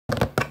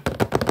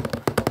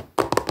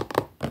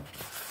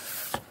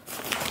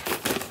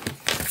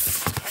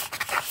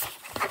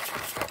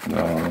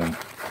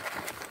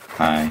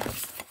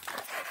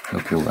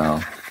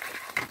well.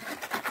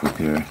 Hope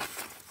you're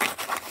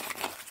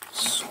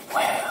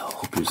swell.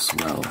 Hope you're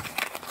swell.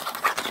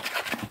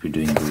 Hope you're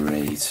doing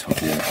great.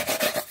 Hope you're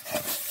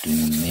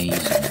doing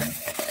amazing.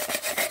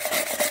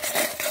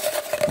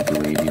 Hope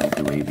you're wavy. Hope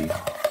you're wavy.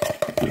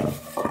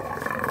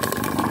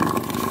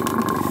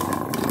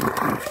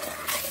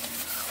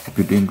 Hope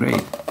you're doing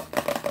great.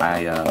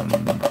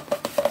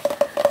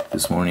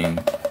 This morning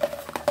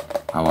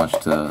I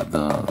watched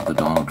the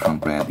Donald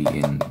Trump rally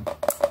in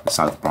the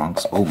South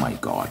Bronx. Oh my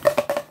god.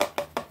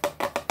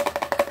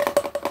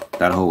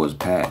 That hole was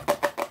packed.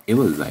 It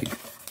was like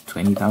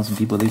 20,000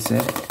 people, they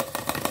said.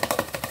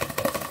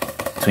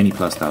 20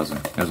 plus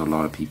thousand. There's a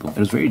lot of people. It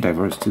was very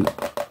diverse too.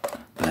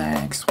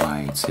 Blacks,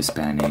 whites,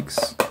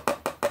 Hispanics,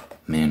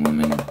 men,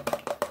 women,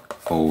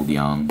 old,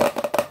 young.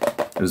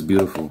 It was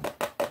beautiful.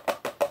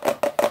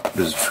 It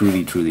was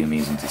truly, truly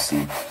amazing to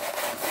see.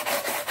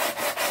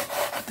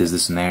 There's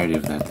this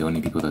narrative that the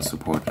only people that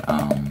support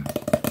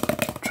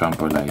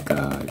Trump are like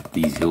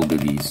these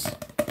hillbillies.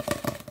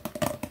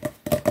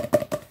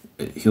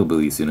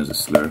 Hillbilly seen as a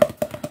slur.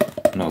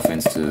 No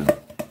offense to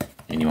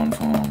anyone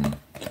from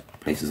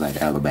places like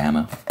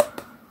Alabama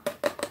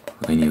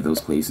or any of those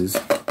places,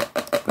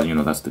 but you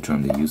know that's the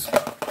term they use.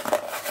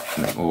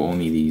 Like, oh,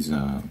 only these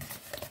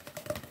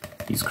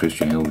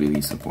Christian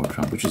hillbillies support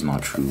Trump, which is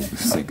not true.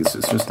 It's like it's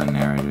just a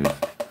narrative.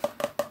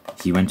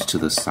 He went to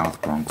the South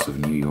Bronx of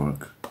New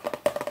York,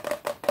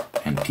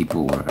 and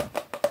people were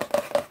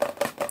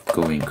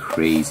going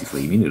crazy for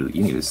it.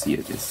 You need to see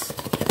it.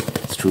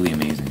 It's truly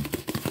amazing.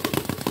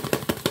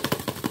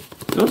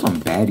 There were some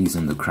baddies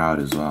in the crowd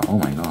as well. Oh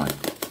my god.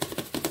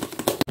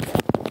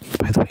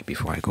 By the way,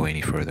 before I go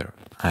any further,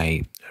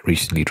 I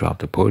recently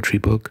dropped a poetry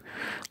book.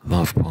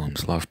 Love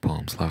poems, love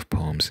poems, love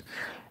poems.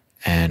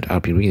 And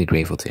I'll be really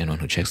grateful to anyone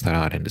who checks that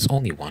out. And it's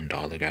only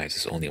 $1, guys.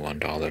 It's only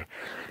 $1.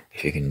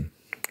 If you can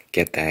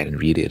get that and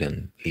read it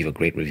and leave a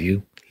great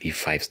review, leave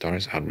 5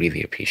 stars, I'd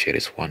really appreciate it.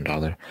 It's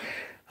 $1.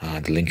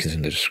 The link is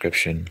in the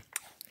description.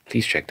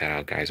 Please check that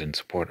out, guys, and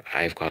support.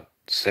 I've got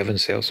 7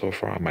 sales so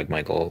far.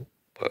 My goal,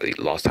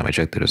 last time I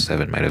checked it was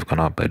 7, might have gone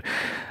up, but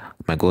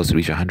my goal is to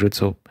reach 100.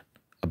 So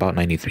about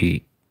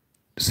 93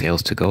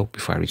 sales to go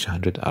before I reach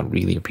 100. I'd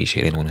really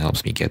appreciate anyone who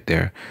helps me get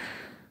there.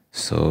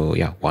 So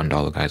yeah,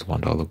 $1, guys.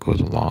 $1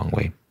 goes a long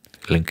way.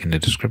 Link in the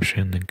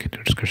description. Link in the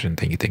description.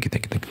 Thank you.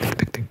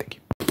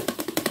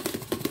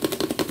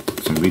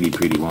 Some really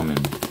pretty women.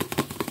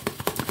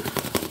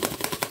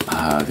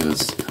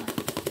 There's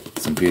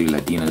some pretty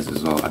Latinas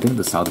as well. I think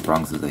the South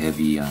Bronx is a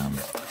heavy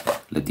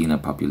Latina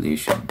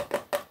population.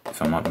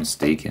 If I'm not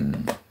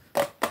mistaken,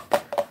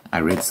 I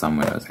read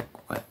somewhere I was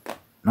like, what?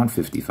 Not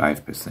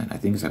 55%. I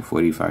think it's like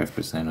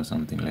 45% or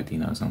something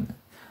Latina or something.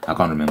 I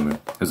can't remember.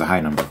 There's a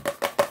high number.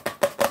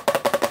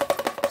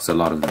 It's a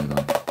lot of them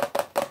though.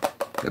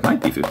 It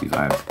might be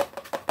 55.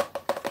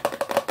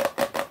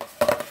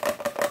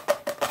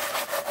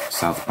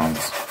 South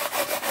Bronx.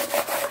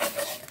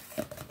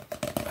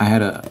 I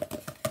had an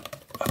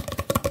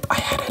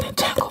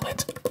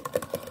entanglement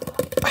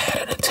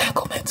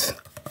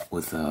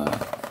with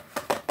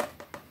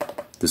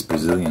this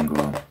Brazilian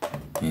girl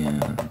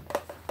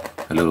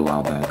a little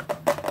while back.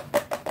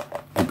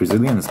 Do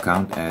Brazilians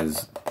count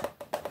as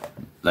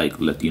like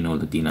Latino,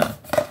 Latina?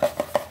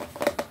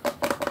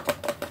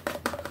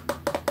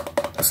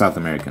 South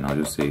American, I'll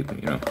just say, you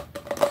know.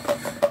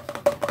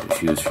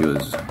 She was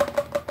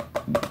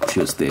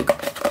thick.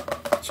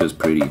 She was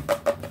pretty.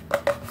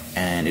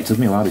 And it took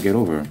me a while to get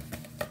over her.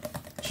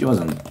 She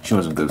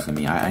wasn't good for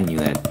me. I knew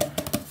that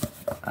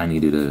I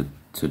needed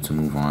to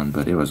move on,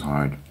 but it was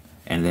hard.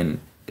 And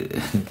then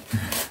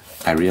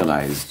I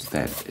realized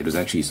that it was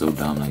actually so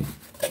dumb. Like,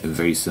 it was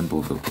very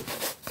simple.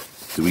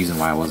 The reason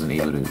why I wasn't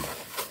able to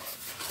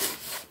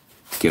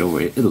get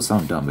over it. It'll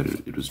sound dumb, but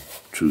it was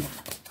true.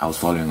 I was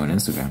following her on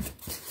Instagram.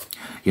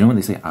 You know when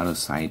they say out of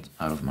sight,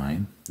 out of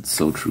mind? It's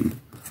so true.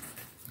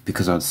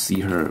 Because I'd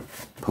see her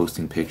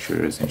posting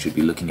pictures and she'd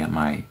be looking at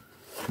my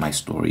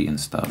story and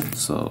stuff.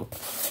 So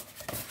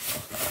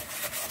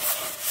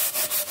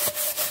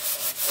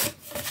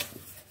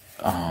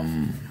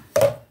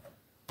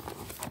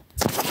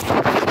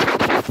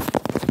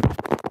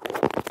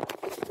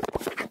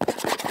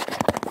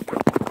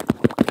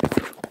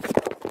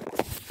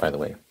by the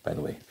way,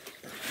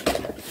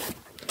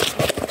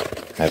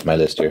 I have my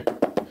list here.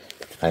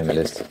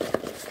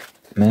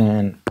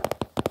 Man,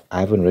 I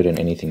haven't written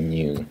anything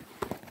new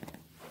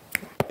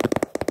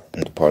in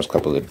the past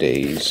couple of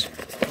days.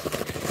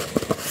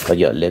 But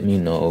yeah, let me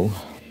know.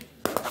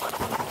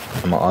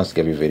 I'm gonna ask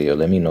every video.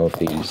 Let me know if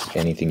there's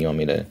anything you want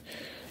me to,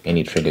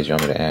 any triggers you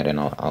want me to add, and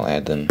I'll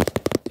add them.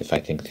 If I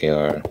think they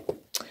are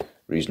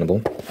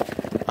reasonable,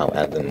 I'll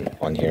add them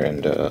on here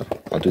and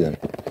I'll do them.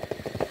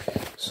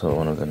 So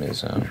one of them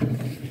is let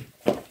me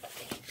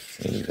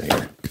leave it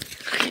here.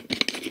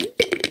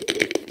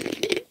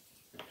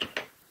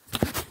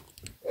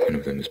 One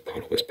of them is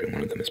bottle whispering.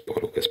 One of them is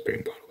bottle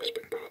whispering.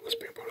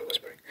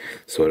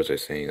 So what was I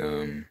saying?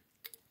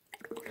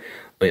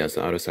 Oh yeah,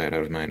 so out of sight,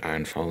 out of mind. I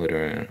unfollowed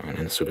her on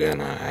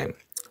Instagram. I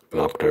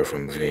blocked her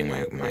from viewing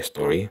my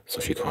story, so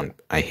she can't.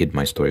 I hid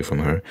my story from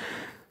her.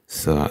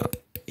 So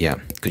yeah,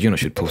 because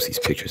she'd post these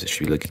pictures and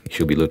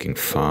she'll be looking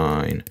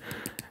fine,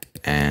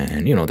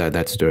 and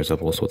that stirs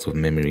up all sorts of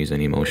memories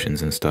and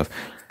emotions and stuff.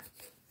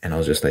 And I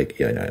was just like,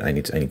 yeah, I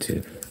need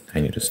to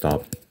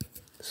stop.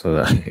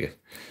 So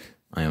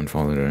I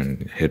unfollowed her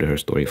and hid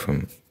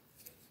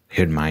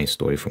my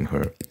story from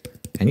her.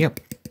 And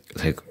yep,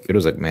 it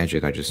was like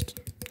magic. I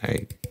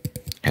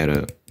had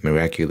a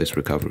miraculous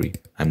recovery.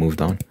 I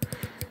moved on.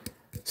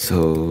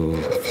 So,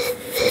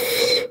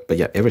 but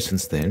yeah, ever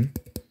since then,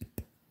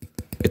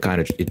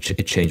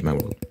 it changed my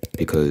world,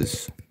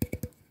 because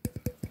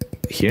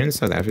here in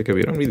South Africa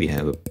we don't really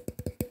have a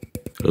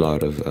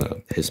lot of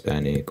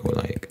Hispanic or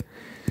like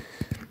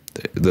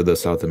the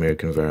South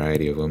American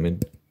variety of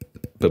women,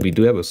 but we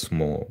do have a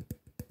small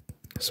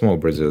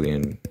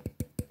Brazilian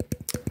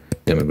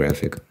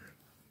demographic.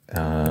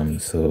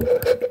 So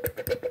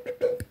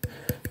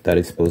that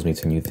exposed me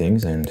to new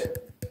things, and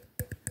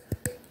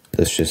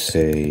let's just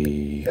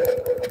say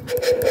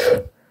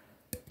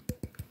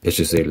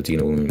Latino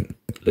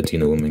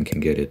women can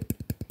get it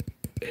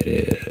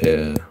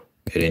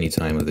at any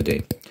time of the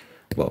day.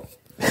 Well,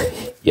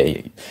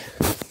 yeah.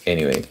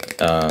 Anyway,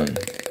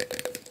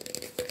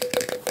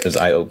 it was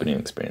an eye-opening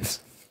experience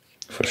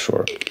for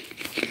sure.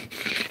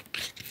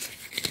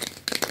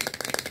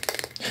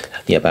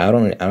 Yeah, but I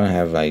don't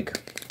have like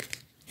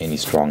any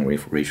strong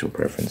racial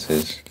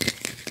preferences.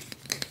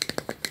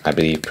 I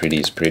believe pretty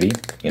is pretty,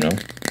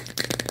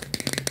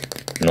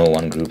 No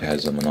one group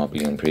has a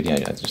monopoly on pretty. I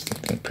just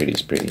think pretty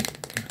is pretty.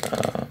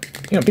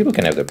 People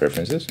can have their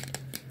preferences,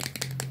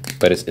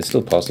 but it's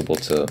still possible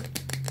to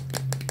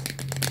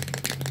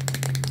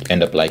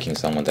end up liking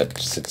someone that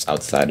sits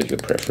outside of your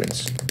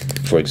preference.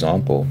 For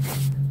example,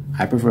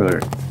 I prefer...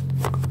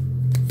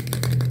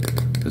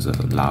 There's a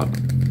loud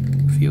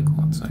vehicle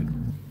outside.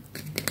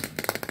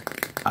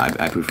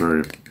 I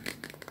prefer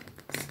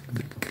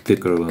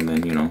thicker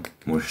women,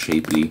 more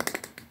shapely.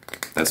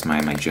 That's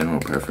my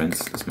general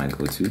preference. That's my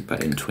go-to.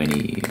 But in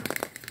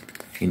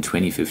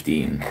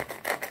 2015,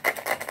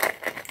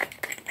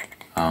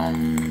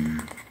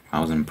 I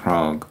was in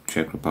Prague,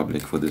 Czech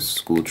Republic, for this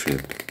school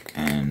trip,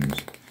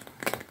 and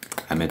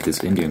I met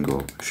this Indian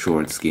girl,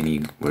 short,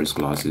 skinny, wears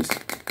glasses,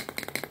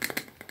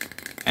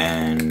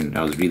 and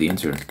I was really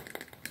into her,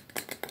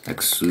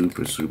 like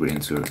super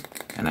into her,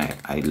 and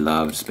I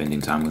loved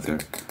spending time with her,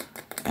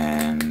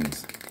 and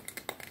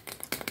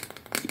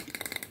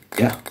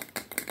yeah,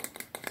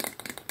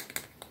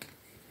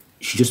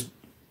 she just,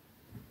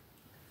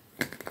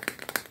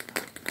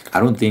 I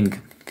don't think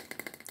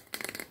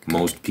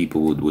most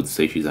people would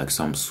say she's like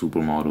some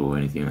supermodel or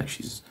anything. Like,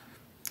 she's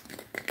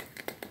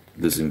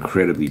this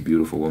incredibly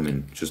beautiful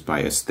woman just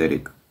by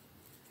aesthetic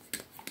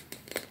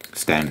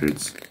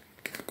standards.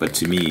 But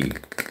to me,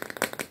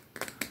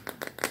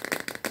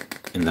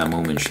 in that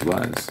moment, she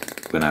was,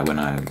 when I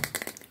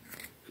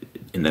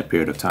in that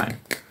period of time.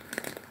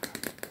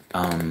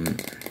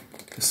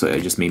 So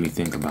it just made me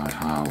think about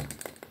how,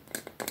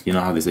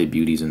 how they say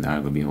beauty's in the eye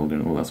of the beholder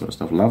and all that sort of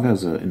stuff. Love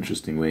has an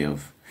interesting way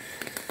of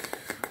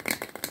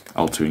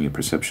altering your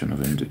perception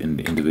of an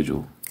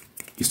individual.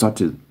 You start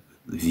to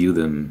view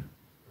them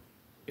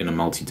in a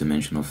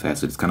multi-dimensional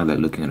facet. It's kind of like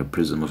looking at a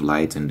prism of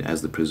light, and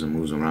as the prism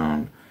moves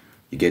around,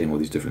 you're getting all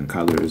these different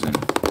colors, and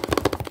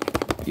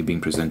you're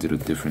being presented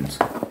with different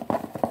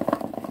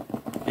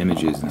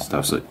images and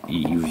stuff. So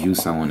you view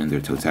someone in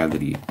their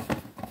totality.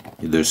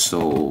 Their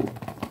soul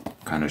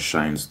kind of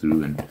shines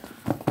through, and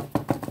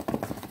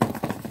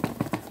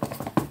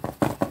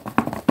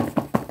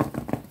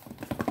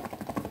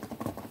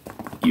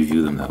you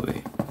view them that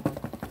way.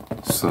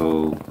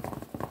 So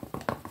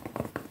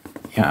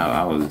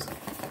yeah,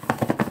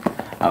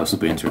 I was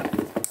super into it.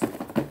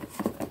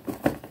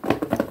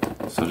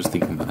 So just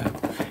thinking about that.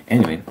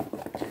 Anyway,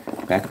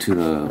 back to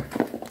the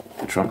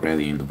Trump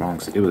rally in the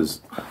Bronx. It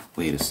was,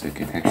 wait a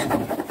second,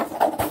 actually,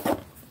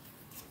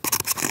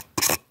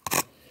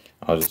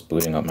 I was just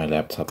booting up my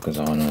laptop because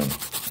I want to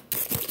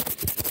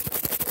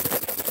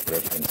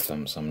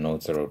reference some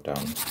notes I wrote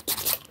down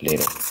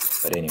later.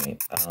 But anyway,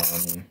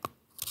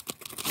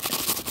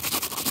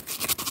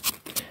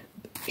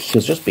 he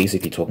was just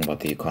basically talking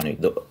about the economy.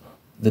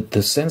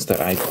 The sense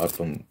that I got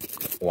from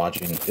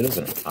watching, it was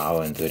an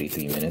hour and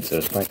 33 minutes. It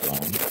was quite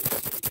long.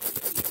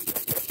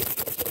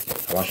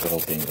 I watched the whole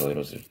thing though. It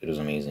was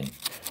amazing.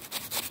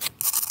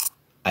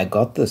 I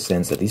got the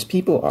sense that these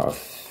people are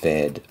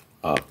fed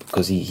up,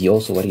 because he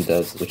also, what he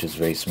does, which is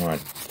very smart,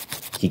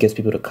 he gets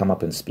people to come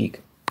up and speak.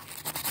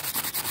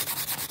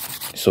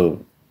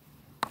 So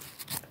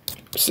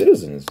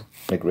citizens,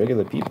 like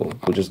regular people,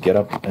 will just get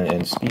up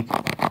and speak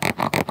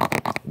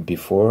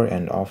before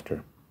and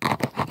after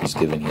he's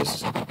given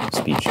his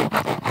speech.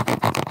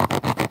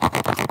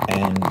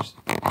 And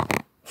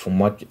from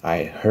what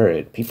I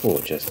heard, people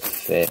were just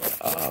fed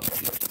up,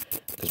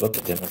 because what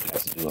the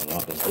Democrats do a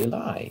lot is they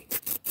lie.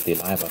 They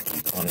lie about the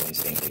economy,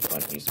 saying the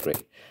economy is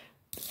great.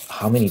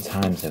 How many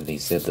times have they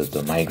said that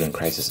the migrant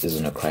crisis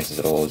isn't a crisis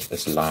at all?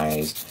 It's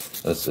lies.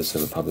 It's a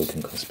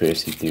Republican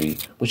conspiracy theory,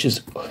 which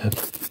is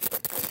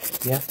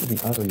You have to be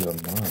out of your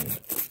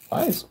mind.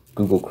 Why is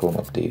Google Chrome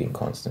updating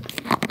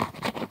constantly?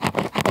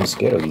 I'm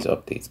scared of these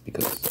updates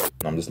because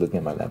I'm just looking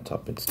at my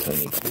laptop. It's telling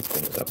me Google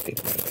Chrome is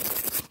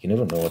updating. You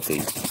never know what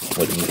new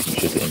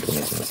features they're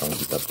implementing with some of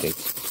these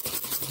updates.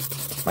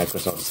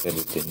 Microsoft said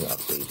with the new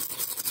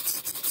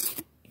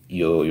update,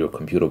 your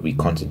computer will be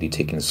constantly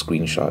taking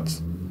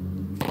screenshots,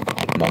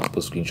 like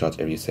multiple screenshots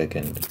every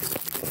second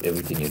of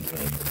everything you're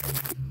doing.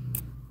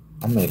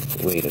 I'm like,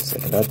 wait a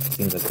second, that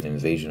seems like an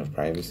invasion of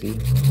privacy.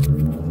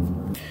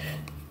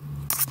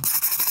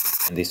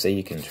 And they say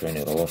you can turn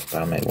it off,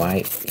 but I'm like, why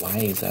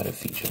is that a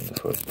feature in the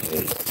first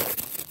place?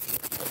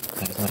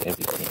 That's not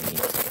everything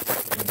needs.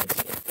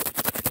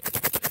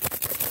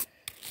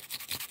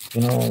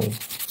 You know,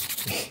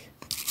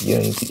 you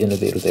don't need to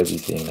innovate with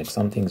everything. Like,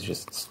 some things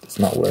just, it's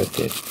not worth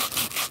it.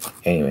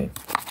 Anyway,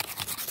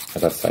 I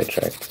got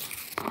sidetracked.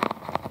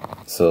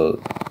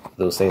 So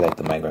they'll say like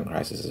the migrant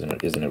crisis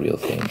isn't a real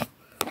thing,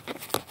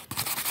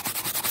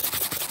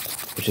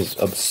 which is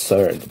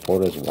absurd. The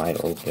border is wide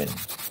open.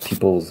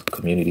 People's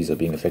communities are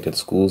being affected.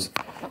 Schools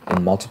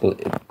in multiple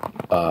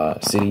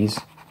cities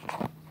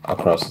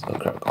across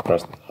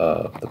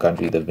the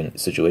country. There've been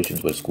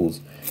situations where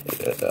schools.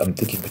 I'm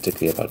thinking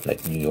particularly about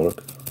like New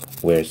York,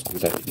 where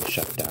schools have to be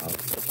shut down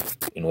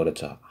in order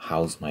to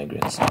house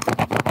migrants. So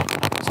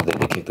that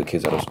they kick the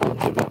kids out of school.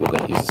 We're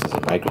going to use this as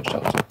a migrant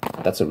shelter.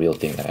 That's a real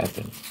thing that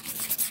happened.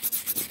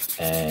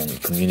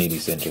 And community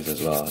centers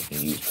as well have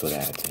been used for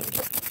that. And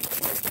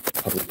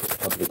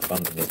public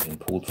funding has been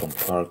pulled from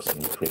parks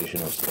and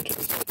recreational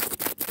centers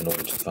in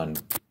order to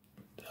fund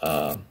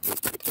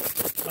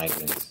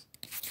migrants,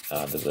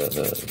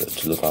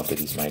 to look after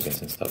these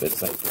migrants and stuff.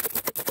 It's like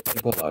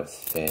people are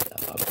fed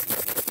up.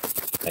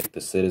 Like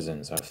the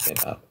citizens are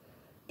fed up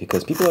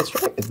because people are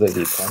struggling.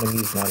 The economy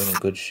is not in a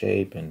good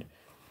shape, and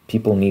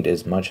people need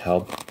as much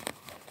help.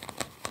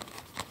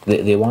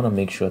 They want to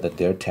make sure that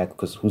their tax,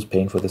 because who's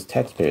paying for this?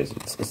 Taxpayers.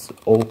 It's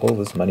all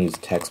this money is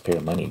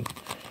taxpayer money.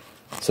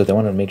 So they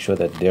want to make sure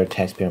that their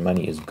taxpayer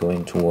money is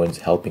going towards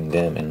helping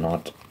them and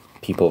not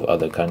people of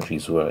other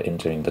countries who are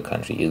entering the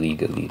country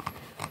illegally.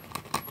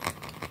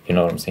 You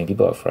know what I'm saying?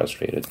 People are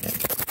frustrated, man.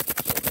 So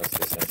that's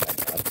the sense I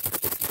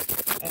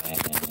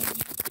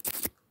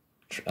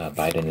got. And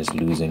Biden is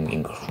losing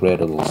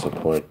incredible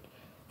support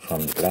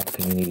from the black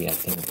community. I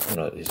think,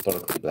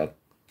 historically black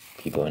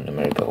people in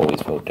America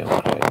always vote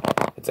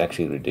Democrat. It's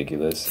actually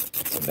ridiculous.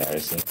 It's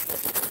embarrassing.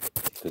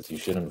 Because you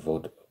shouldn't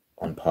vote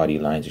on party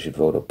lines. You should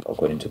vote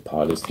according to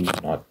policy,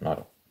 not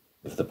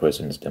if the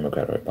person is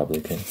Democrat or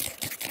Republican.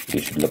 You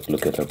should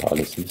look at their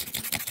policies.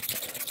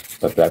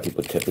 But black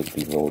people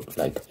typically vote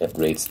like at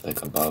rates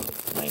like above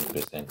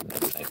 9%,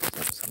 99%,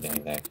 or something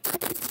like that.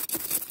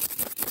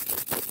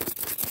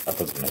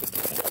 Upwards of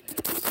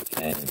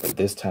 90%. But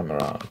this time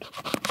around,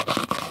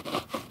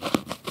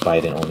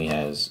 Biden only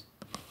has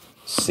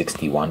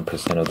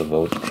 61% of the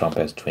vote. Trump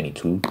has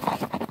 22%.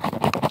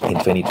 In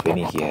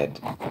 2020, he had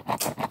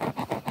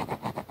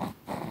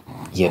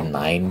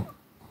 9.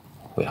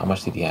 Wait, how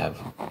much did he have?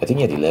 I think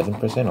he had 11%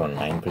 or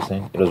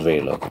 9%. It was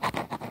very low.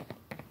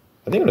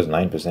 I think it was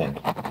 9%.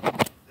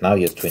 Now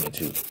he has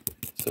 22.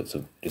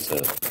 So it's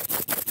a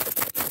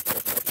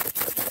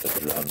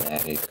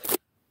dramatic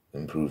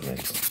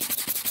improvement.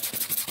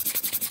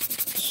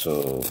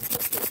 So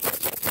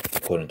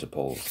according to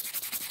polls,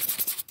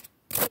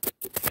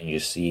 and you're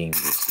seeing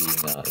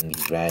in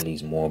these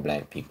rallies more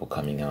black people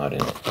coming out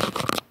and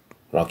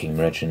rocking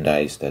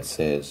merchandise that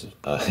says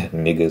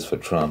niggas for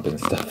Trump and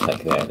stuff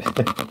like that,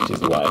 which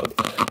is wild.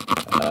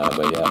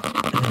 But yeah.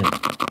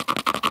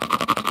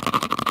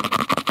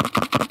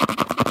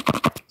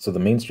 So the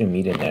mainstream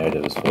media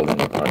narrative is falling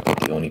apart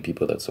that the only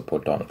people that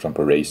support Donald Trump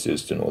are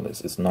racist and all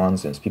this. It's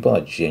nonsense. People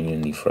are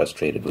genuinely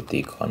frustrated with the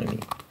economy.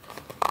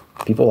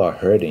 People are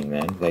hurting,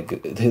 man.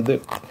 Like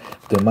the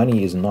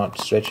money is not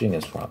stretching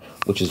as far,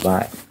 which is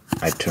why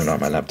I turned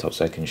on my laptop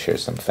so I can share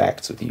some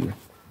facts with you.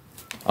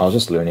 I was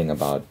just learning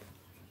about.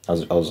 I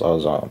was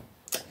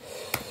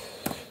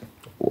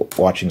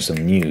watching some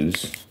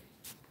news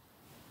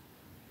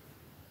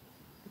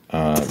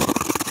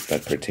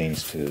that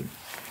pertains to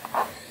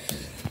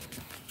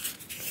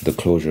the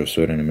closure of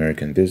certain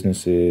American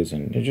businesses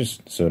and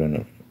just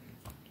certain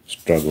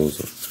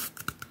struggles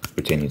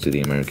pertaining to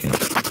the American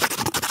economy.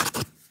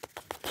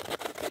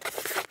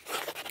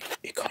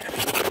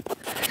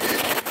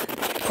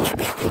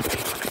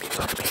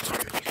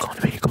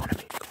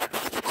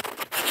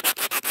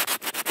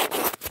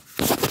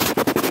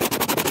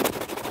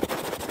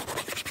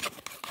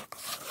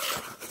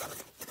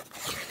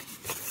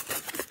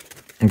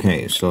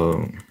 Okay,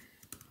 so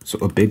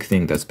a big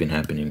thing that's been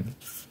happening,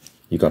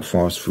 you got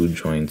fast food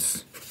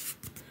joints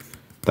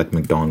like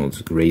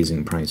McDonald's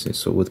raising prices.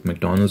 So with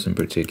McDonald's in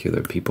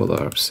particular, people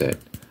are upset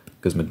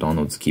because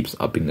McDonald's keeps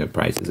upping their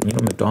prices. And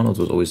McDonald's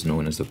was always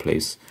known as the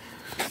place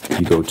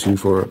you go to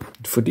for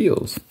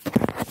deals.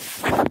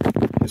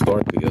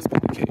 Historically, that's been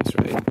the case,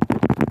 right?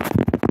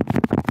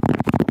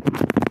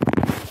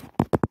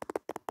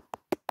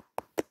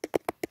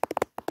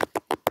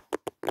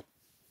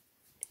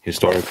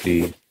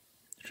 Historically,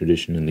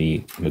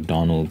 traditionally,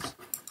 McDonald's,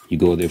 you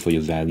go there for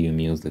your value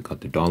meals. They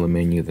got the dollar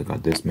menu, they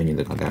got this menu,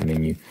 they got that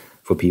menu.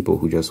 For people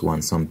who just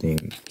want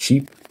something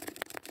cheap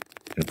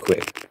and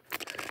quick.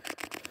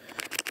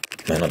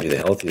 Might not be the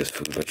healthiest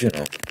food, but you're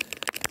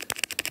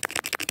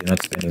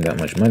not spending that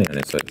much money on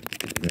it, so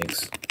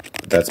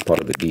that's part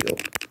of the deal.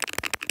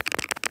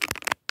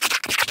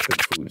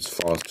 Quick foods,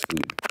 fast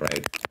food,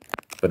 right?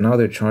 But now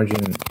they're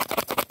charging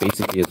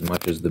basically as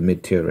much as the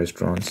mid-tier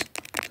restaurants.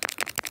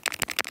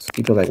 So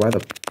people are like, why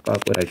the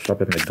fuck would I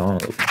shop at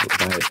McDonald's,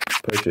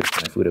 purchase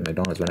my food at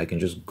McDonald's when I can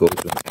just go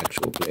to an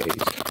actual place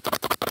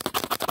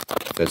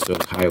that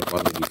serves higher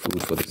quality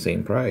food for the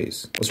same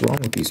price? What's wrong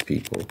with these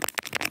people?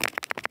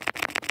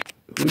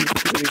 Who do you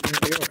think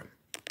they are?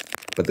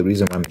 But the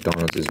reason why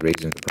McDonald's is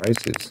raising the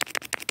prices,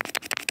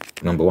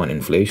 number one,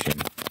 inflation.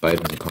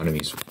 Biden's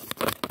economy's food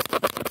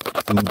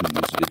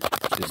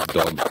is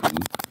dog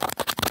food.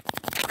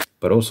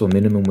 But also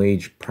minimum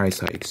wage price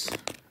hikes.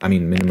 I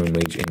mean, minimum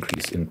wage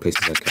increase in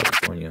places like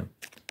California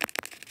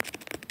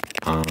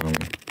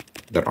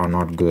that are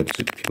not good.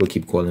 So people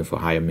keep calling for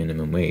higher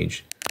minimum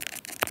wage,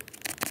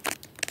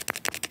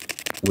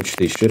 which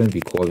they shouldn't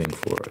be calling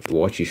for.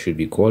 What you should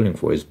be calling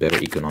for is better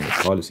economic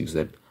policies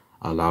that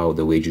allow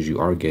the wages you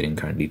are getting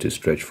currently to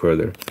stretch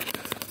further.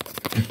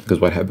 Because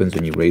what happens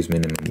when you raise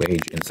minimum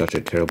wage in such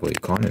a terrible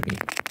economy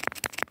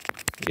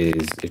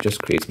is it just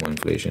creates more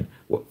inflation.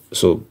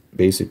 So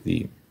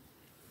basically,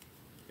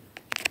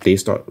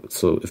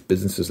 so if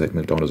businesses like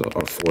McDonald's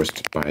are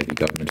forced by the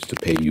government to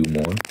pay you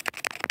more,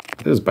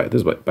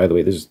 by the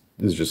way, this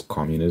is just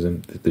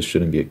communism. This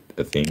shouldn't be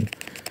a thing.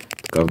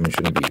 The government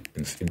shouldn't be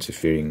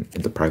interfering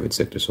in the private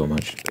sector so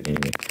much. But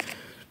anyway,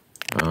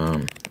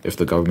 if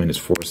the government is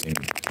forcing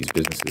these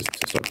businesses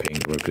to start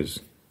paying workers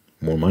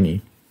more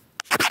money,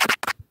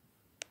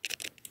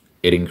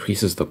 it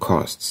increases the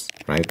costs,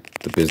 right?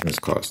 The business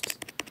costs.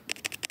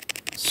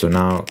 So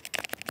now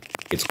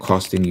it's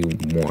costing you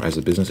more. As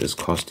a business, it's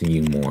costing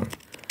you more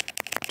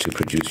to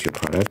produce your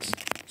products.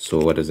 So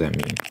what does that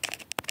mean?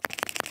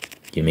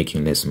 You're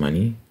making less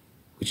money,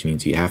 which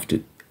means you have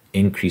to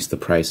increase the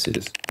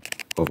prices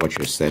of what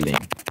you're selling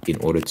in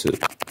order to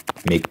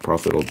make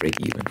profit or break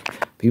even.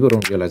 People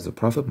don't realize the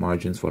profit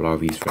margins for a lot of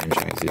these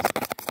franchises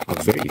are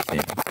very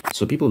thin.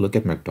 So people look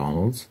at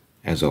McDonald's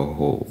as a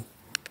whole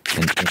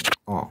and think,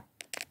 oh,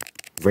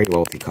 very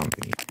wealthy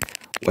company.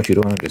 What you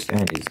don't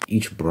understand is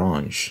each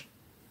branch,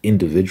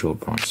 individual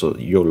branch, so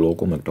your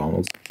local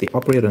McDonald's, they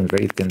operate on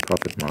very thin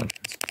profit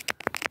margins.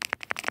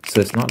 So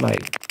it's not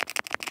like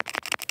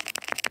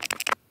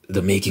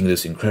they're making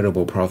this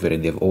incredible profit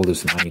and they have all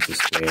this money to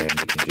spare and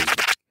they can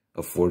just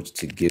afford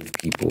to give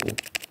people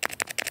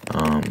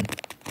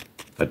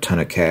a ton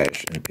of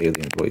cash and pay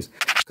the employees.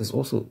 Because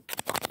also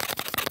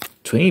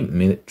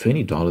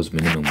 $20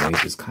 minimum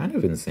wage is kind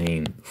of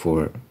insane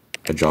for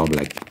a job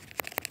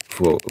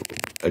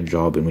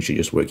in which you're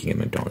just working at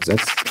McDonald's.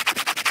 That's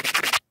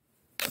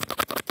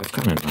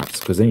kind of nuts,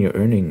 because then you're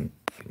earning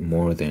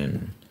more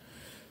than,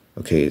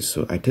 okay,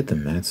 so I did the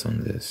maths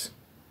on this.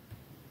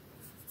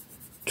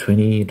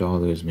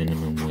 $20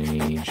 minimum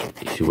wage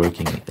if you're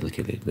working, look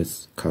at it,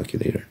 let's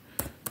calculator.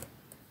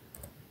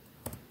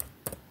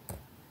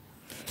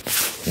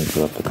 Let me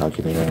pull up the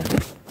calculator.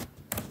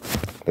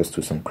 Let's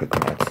do some quick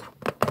maths.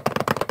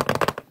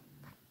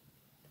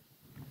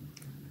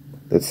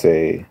 Let's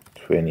say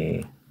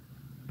 20.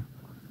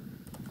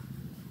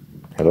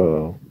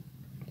 Hello.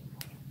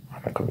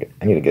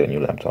 I need to get a new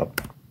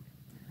laptop.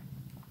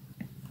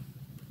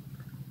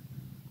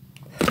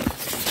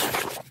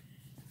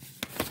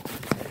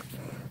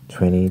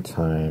 $20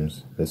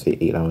 times, let's say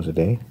 8 hours a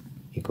day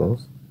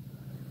equals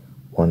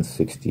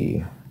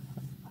 160.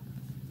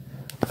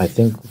 I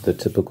think the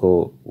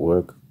typical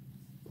work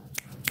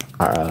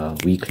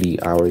weekly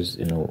hours,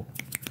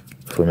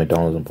 for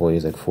McDonald's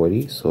employees like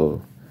 40.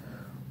 So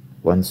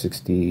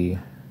 160.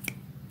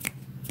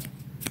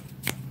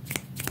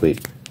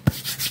 Wait.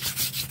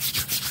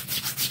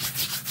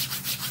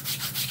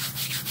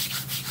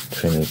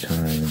 20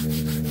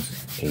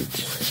 times 8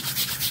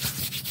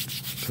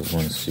 to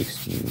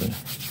 160.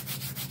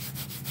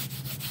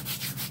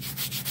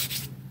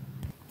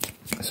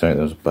 Sorry,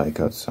 there was a bike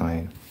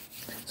outside.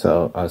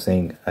 So I was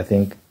saying, I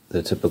think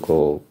the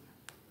typical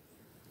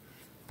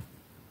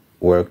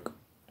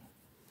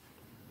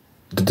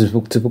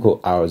typical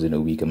hours in a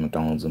week a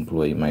McDonald's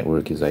employee might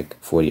work is like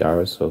 40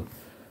 hours. So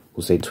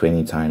we'll say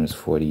 20 times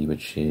 40,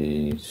 which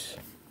is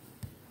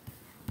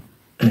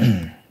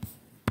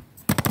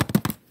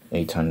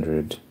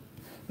 800.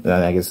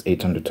 I guess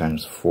 800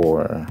 times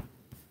 4,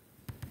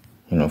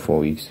 4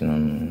 weeks in a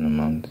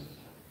month,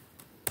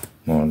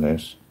 more or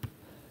less.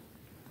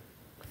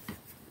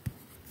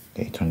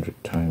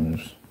 800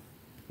 times,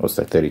 what's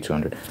that,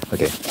 3,200.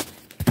 Okay,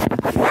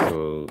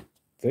 so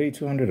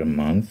 3,200 a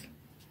month,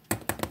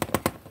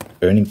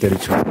 earning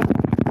 3,200.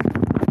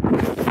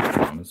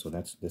 So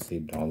that's, let's say,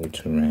 $1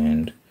 to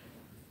rand.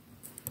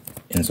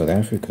 In South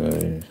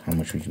Africa, how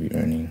much would you be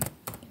earning?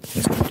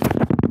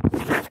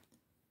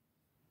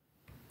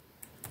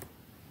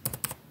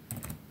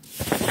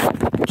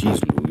 Jeez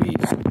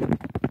Louise.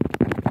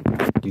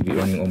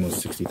 earning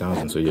almost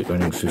 60,000, so you're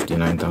earning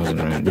 59,000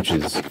 rand, which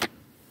is,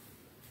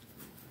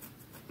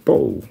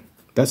 bro,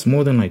 that's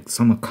more than like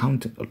some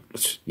accountant.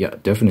 Yeah,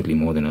 definitely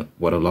more than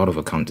what a lot of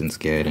accountants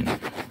get, and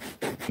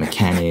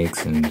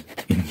mechanics and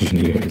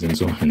engineers and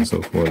so on and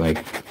so forth.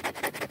 Like,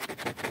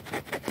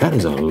 that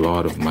is a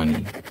lot of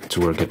money to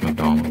work at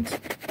McDonald's.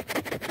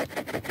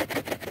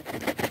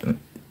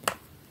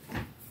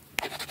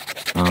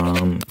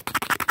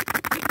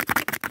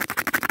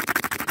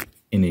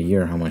 In a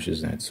year, how much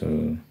is that?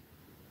 So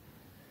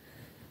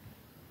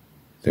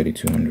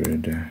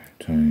 3,200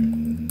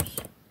 times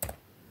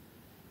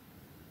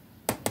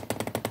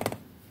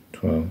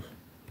 12.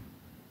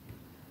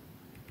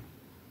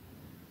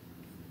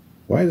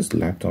 Why is this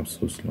laptop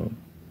so slow?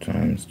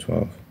 Times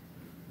 12.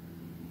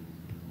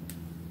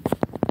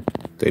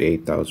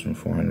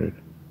 38,400.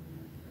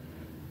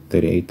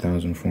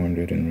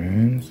 38,400 in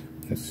rands.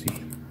 Let's see.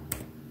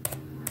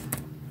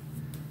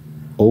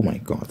 Oh my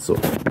god, so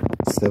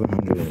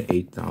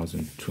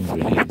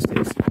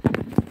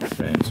 708,286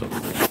 rand. So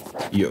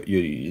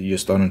you're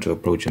starting to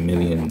approach $1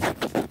 million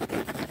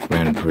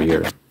rand per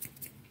year.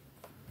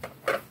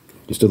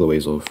 You're still a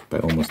ways off by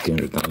almost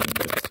 300,000.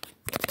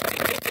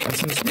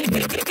 That's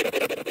insane.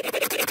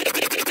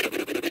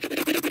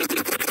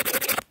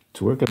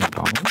 To work at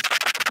McDonald's?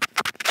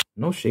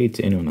 No shade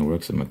to anyone that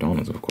works at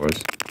McDonald's, of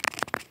course.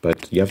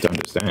 But you have to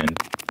understand,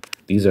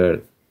 these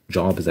are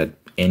jobs that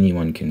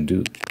anyone can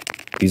do.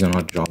 These are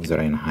not jobs that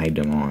are in high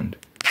demand.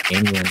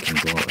 Anyone can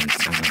go out and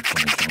sign up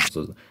for a job.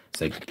 So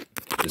it's like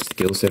the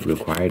skill set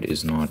required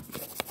is not.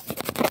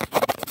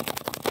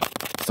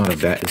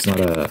 It's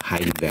not a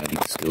highly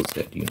valued skill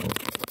set. You know,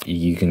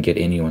 you can get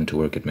anyone to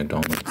work at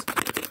McDonald's.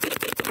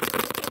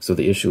 So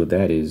the issue with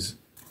that is,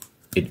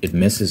 it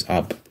messes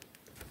up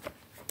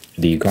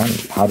the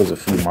economy. How does a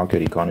free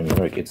market economy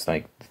work? It's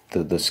like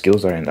the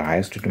skills that are in the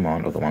highest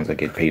demand are the ones that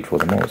get paid for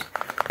the most.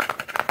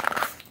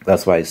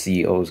 That's why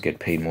CEOs get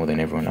paid more than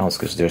everyone else,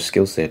 because their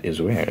skill set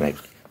is rare. Like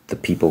the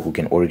people who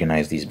can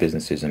organize these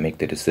businesses and make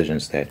the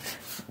decisions that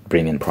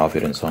bring in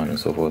profit and so on and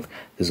so forth.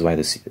 This is why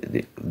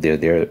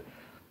they're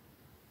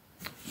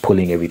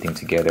pulling everything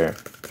together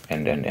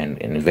and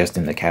invest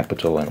in the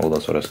capital and all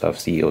that sort of stuff.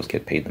 CEOs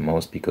get paid the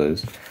most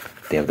because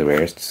they have the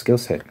rarest skill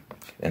set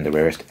and the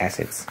rarest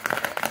assets.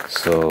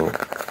 So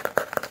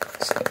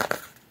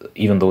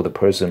even though the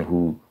person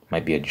who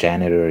might be a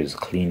janitor is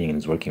cleaning and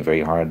is working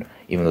very hard,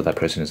 even though that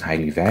person is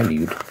highly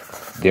valued,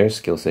 their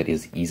skill set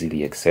is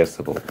easily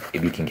accessible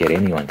if you can get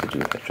anyone to do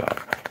that job.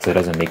 So it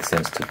doesn't make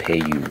sense to pay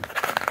you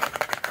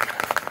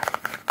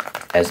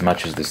as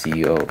much as the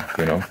CEO,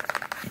 you know?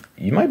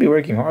 You might be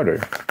working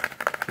harder.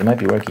 You might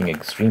be working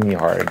extremely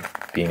hard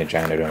being a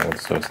janitor and all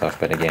this sort of stuff,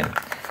 but again,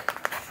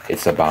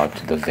 it's about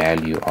the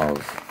value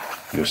of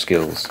your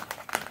skills.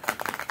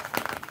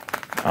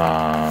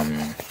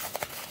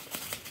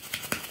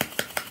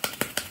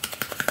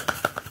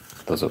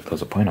 There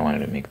was a point I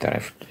wanted to make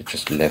that it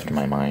just left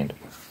my mind.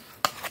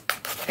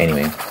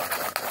 Anyway,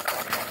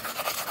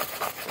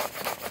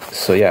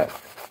 so yeah,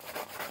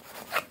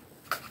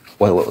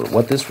 well,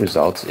 what this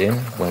results in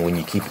when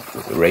you keep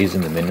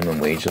raising the minimum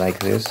wage like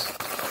this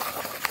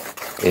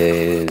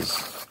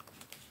is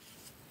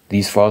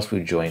these fast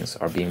food joints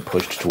are being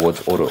pushed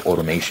towards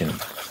automation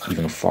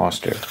even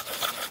faster.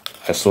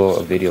 I saw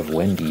a video of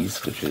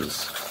Wendy's, which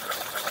is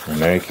an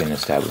American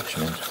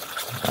establishment,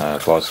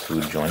 fast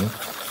food joint.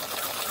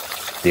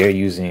 They're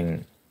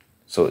using,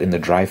 so in the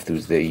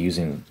drive-thrus, they're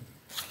using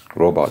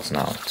robots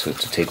now to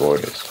take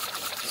orders.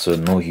 So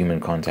no human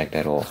contact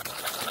at all.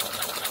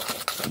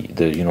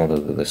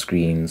 The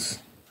screens,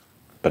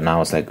 but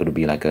now it's like it'll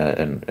be like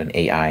an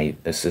AI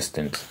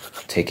assistant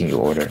taking your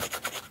order,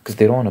 because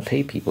they don't want to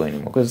pay people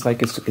anymore, because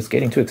like it's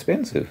getting too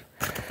expensive.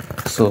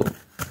 So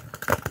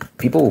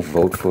people will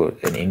vote for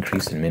an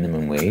increase in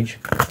minimum wage,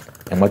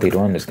 and what they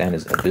don't understand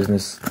is a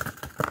business,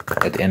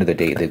 at the end of the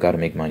day, they've got to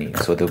make money.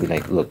 So they'll be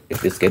like, look,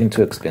 if it's getting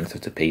too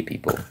expensive to pay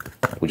people,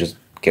 we'll just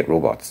get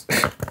robots.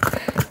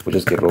 We'll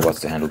just get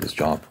robots to handle this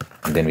job,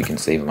 and then we can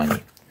save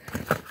money.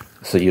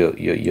 So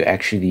you're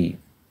actually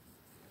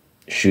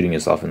shooting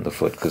yourself in the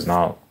foot, because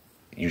now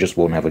you just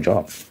won't have a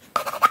job.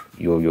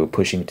 You're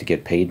pushing to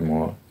get paid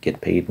more,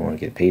 get paid more,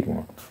 get paid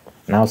more.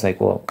 Now it's like,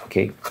 well,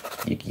 okay,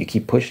 you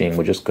keep pushing,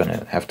 we're just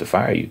gonna have to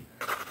fire you,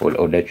 or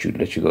let you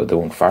go. They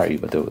won't fire you,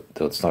 but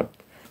they'll start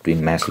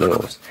doing mass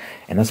layoffs.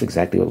 And that's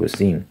exactly what we're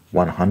seeing.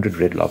 100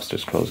 Red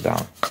Lobsters closed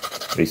down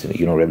recently.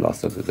 You know Red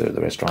Lobster, the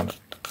restaurant?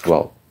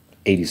 Well,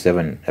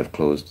 87 have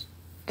closed,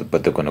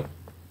 but they're going to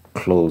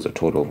close a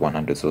total of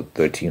 100. So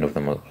 13 of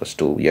them are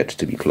still yet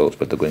to be closed,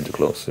 but they're going to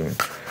close soon.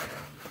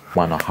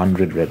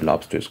 100 Red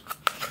Lobsters.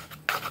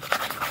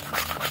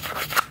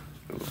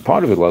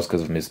 Part of it was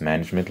because of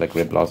mismanagement, like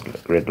Red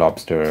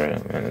Lobster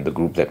and the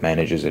group that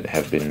manages it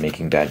have been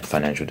making bad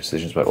financial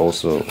decisions, but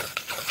also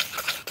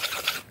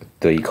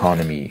the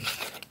economy.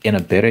 In a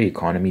better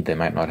economy, they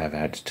might not have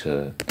had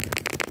to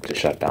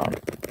shut down.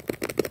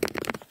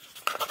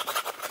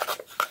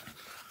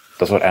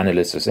 That's what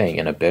analysts are saying.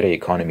 In a better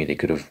economy, they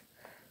could have,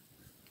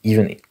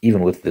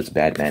 even with this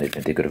bad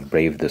management, they could have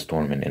braved the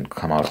storm and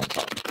come out on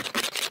top.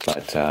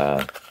 but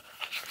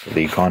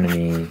the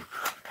economy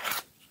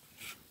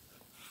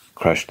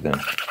crushed them.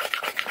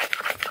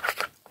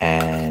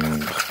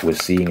 And we're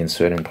seeing in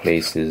certain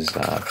places,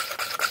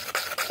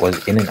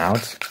 was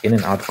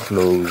In-N-Out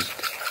closed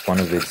one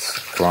of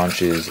its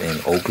branches in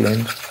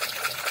Oakland.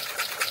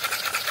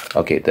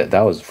 Okay,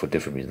 that was for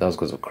different reasons. That was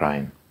because of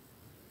crime.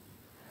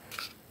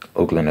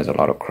 Oakland has a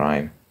lot of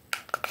crime.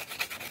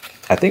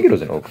 I think it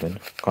was in Oakland.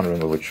 Can't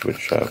remember which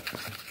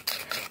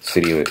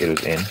city it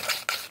was in.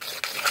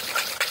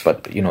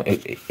 But you know,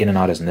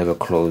 In-N-Out has never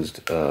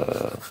closed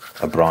a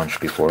branch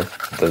before.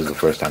 This is the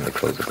first time they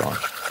closed a branch.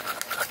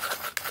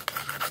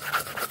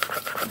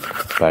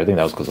 But I think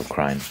that was because of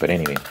crime. But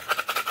anyway,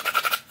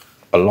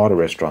 a lot of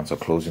restaurants are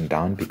closing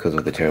down because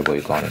of the terrible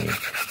economy.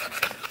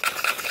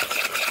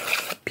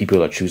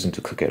 People are choosing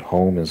to cook at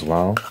home as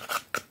well.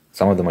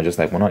 Some of them are just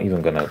like, we're not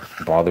even going to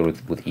bother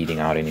with eating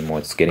out anymore.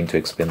 It's getting too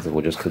expensive.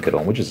 We'll just cook at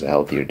home, which is a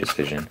healthier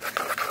decision.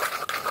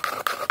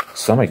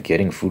 Some are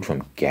getting food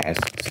from gas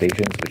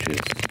stations, which is,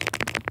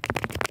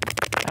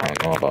 I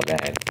don't know about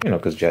that. You know,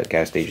 because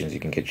gas stations, you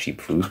can get cheap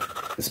food.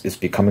 It's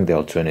becoming the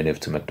alternative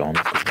to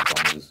McDonald's.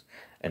 McDonald's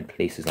and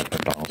places like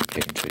McDonald's are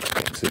getting too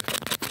expensive.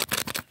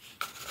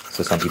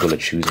 So some people are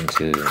choosing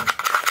to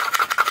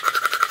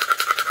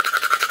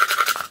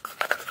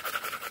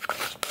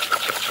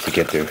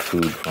get their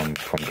food from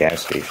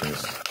gas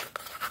stations,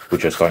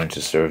 which are starting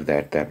to serve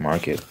that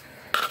market.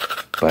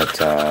 But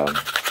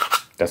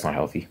that's not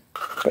healthy.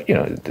 But you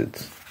know,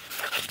 it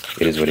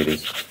is what it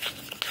is.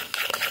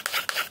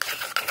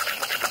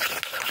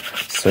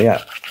 So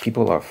yeah,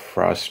 people are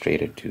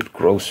frustrated, dude.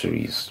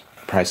 Groceries,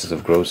 prices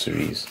of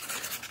groceries,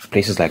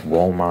 places like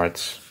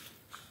Walmart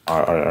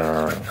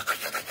are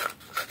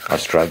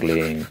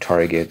struggling.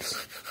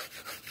 Targets,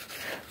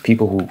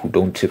 people who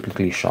don't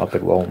typically shop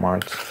at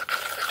Walmart.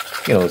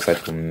 You know, it's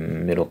like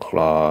middle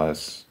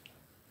class,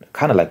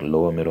 kind of like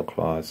lower middle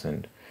class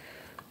and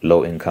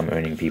low income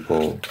earning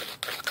people.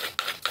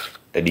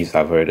 At least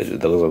I've heard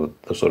those are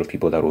the sort of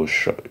people that will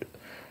shop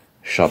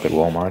at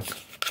Walmart,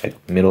 like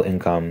middle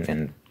income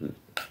and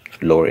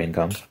lower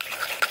income.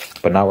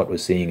 But now what we're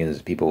seeing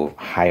is people with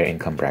higher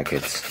income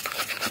brackets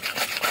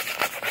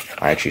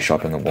are actually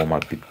shopping at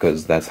Walmart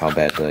because that's how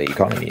bad the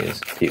economy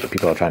is.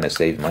 People are trying to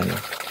save money.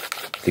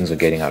 Things are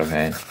getting out of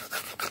hand.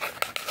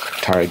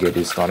 Target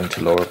is starting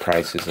to lower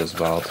prices as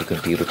well to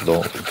compete with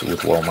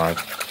Walmart.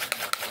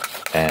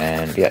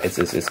 And yeah,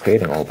 it's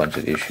creating a whole bunch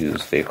of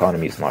issues. The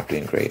economy is not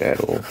doing great at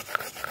all.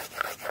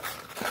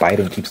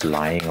 Biden keeps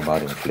lying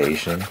about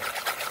inflation.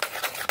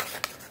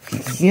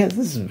 He has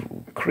this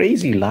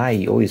crazy lie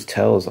he always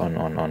tells on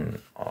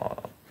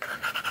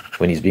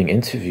when he's being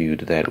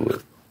interviewed that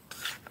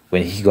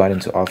when he got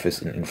into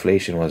office,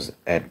 inflation was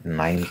at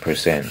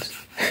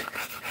 9%.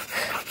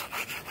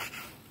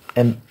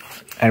 And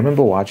I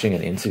remember watching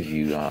an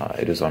interview.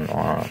 It was on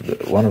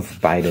one of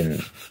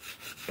Biden's.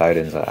 I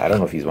don't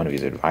know if he's one of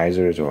his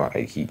advisors or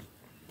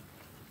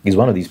he's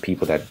one of these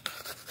people that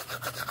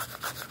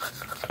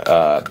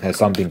has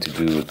something to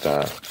do with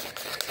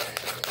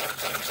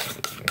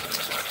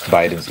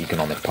Biden's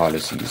economic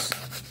policies.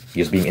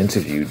 He was being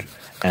interviewed,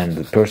 and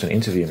the person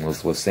interviewing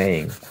was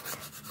saying,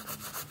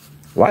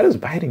 "Why does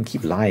Biden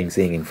keep lying,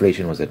 saying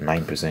inflation was at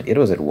 9%? It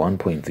was at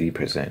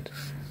 1.3%,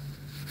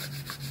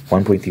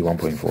 1.3,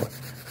 1.4."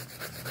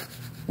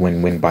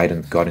 When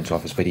Biden got into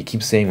office, but he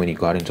keeps saying when he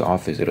got into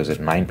office it was at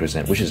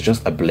 9%, which is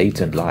just a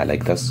blatant lie.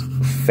 Like, that's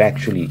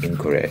factually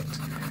incorrect.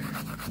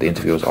 The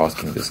interviewer was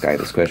asking this guy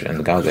this question, and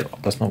the guy was like, oh,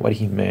 that's not what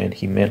he meant.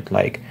 He meant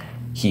like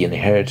he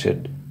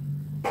inherited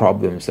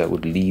problems that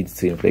would lead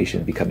to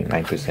inflation becoming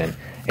 9%.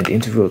 And the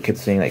interviewer kept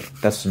saying, like,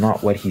 that's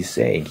not what he's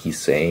saying. He's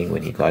saying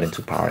when he got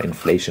into power,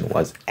 inflation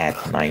was at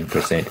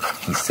 9%.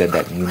 He said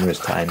that numerous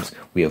times.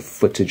 We have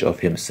footage of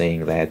him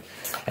saying that,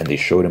 and they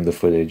showed him the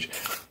footage.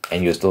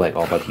 And you're still like,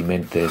 oh, but he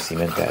meant this, he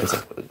meant that. It's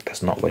like,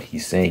 that's not what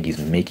he's saying. He's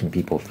making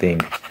people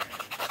think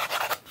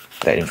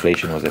that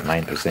inflation was at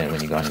 9%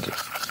 when he got into it.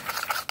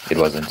 It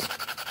wasn't.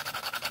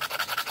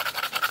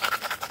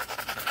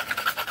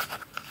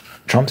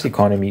 Trump's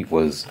economy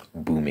was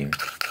booming.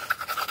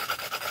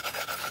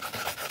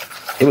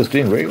 It was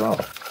doing very well.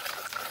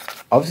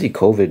 Obviously,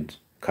 COVID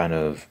kind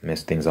of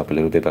messed things up a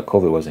little bit, but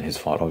COVID wasn't his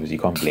fault. Obviously,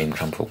 you can't blame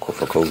Trump for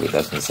COVID.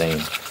 That's insane.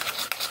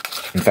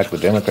 In fact, the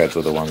Democrats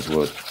were the ones who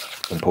were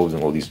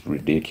imposing all these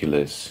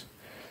ridiculous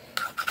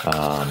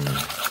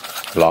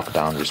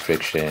lockdown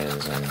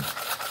restrictions and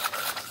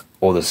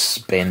all the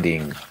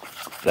spending,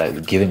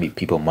 like giving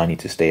people money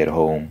to stay at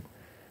home,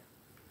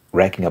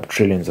 racking up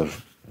trillions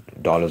of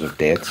dollars of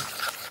debt,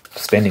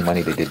 spending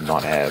money they did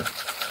not have,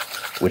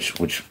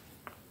 which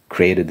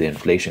created the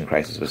inflation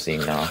crisis we're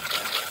seeing now,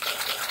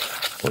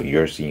 or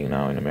you're seeing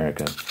now in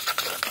America.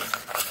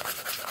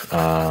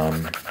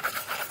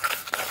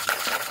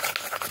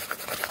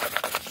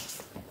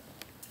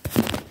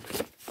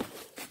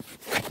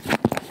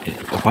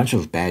 A bunch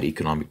of bad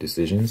economic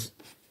decisions.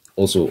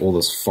 Also, all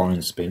this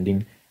foreign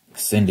spending,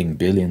 sending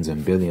billions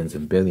and billions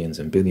and billions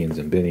and billions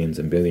and billions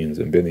and billions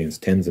and billions,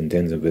 tens and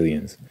tens of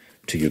billions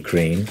to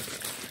Ukraine,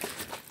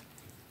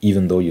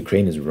 even though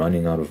Ukraine is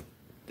running out of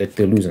that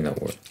they're losing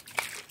that war.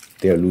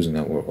 They are losing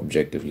that war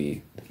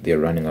objectively. They're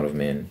running out of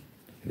men.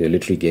 They're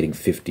literally getting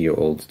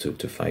 50-year-olds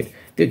to fight.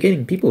 They're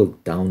getting people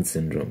with Down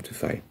syndrome to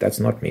fight. That's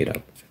not made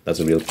up.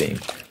 That's a real thing.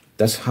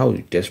 That's how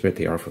desperate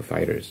they are for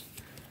fighters.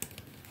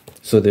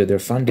 So they're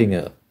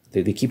funding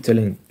they keep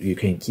telling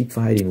Ukraine, keep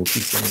fighting, we'll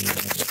keep sending you.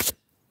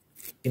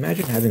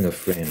 Imagine having a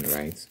friend,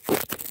 right,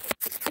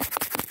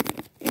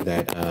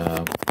 that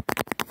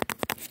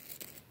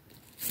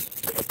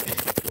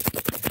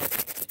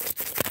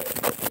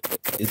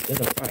is in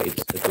a fight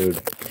that they're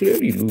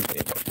clearly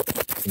losing,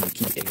 and you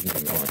keep egging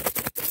them on.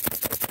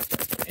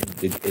 And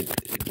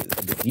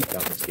the beat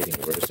down is getting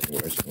worse and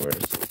worse and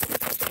worse.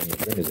 And your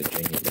friend is a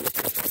genuine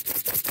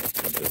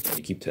loser. And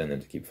you keep telling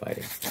them to keep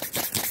fighting.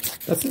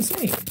 That's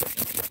insane.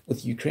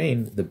 With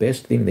Ukraine, the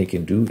best thing they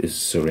can do is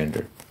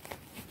surrender.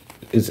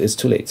 It's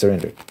too late,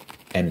 surrender.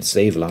 And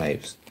save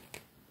lives.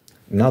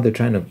 Now they're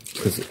trying to,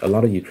 because a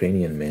lot of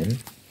Ukrainian men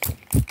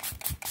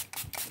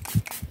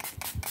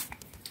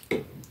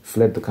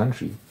fled the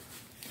country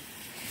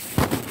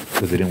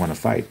because they didn't want to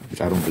fight,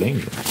 which I don't blame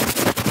them.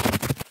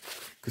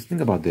 Because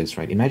think about this,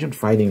 right? Imagine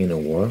fighting in a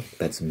war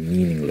that's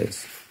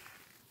meaningless.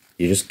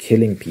 You're just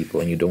killing people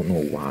and you don't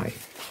know why.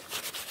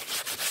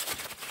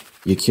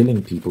 You're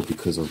killing people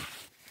because of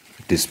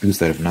disputes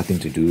that have nothing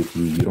to do with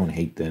you. You don't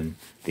hate them.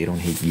 They don't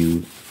hate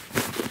you.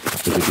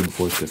 But you're being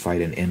forced to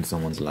fight and end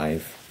someone's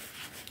life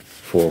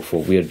for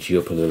weird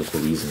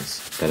geopolitical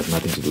reasons that have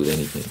nothing to do with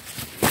anything.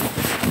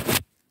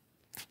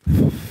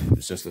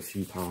 It's just a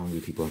few power-hungry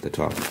people at the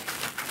top.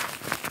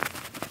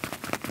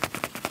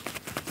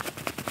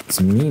 It's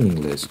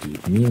meaningless,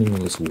 dude.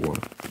 Meaningless war.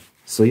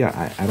 So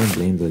yeah, I don't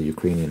blame the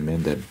Ukrainian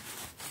men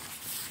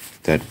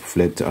that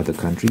fled to other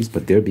countries,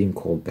 but they're being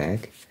called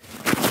back.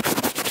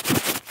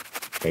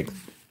 Like,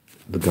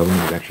 the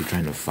government is actually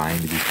trying to find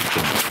these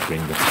people and bring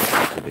them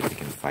back so that they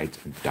can fight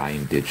and die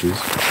in ditches.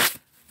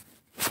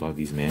 A lot of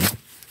these men.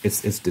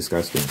 It's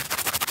disgusting.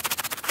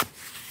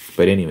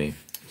 But anyway,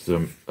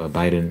 so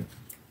Biden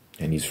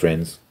and his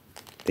friends,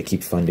 they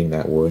keep funding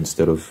that war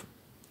instead of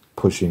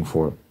pushing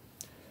for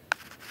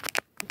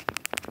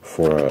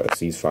a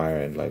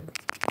ceasefire and like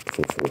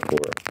for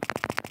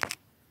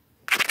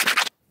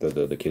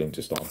the killing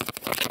to stop.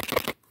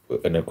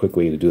 And a quick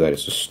way to do that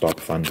is to stop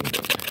funding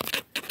them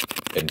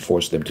and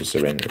force them to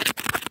surrender.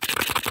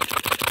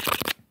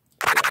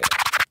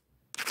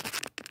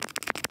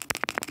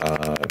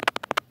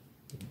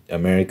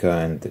 America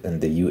and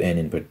the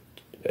UN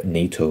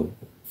NATO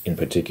in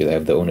particular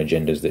have their own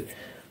agendas. That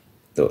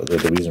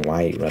the reason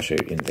why Russia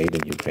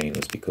invaded Ukraine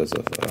was because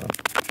of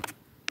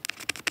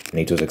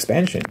NATO's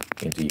expansion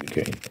into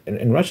Ukraine.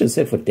 And Russia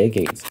said for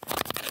decades,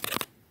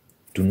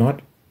 do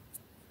not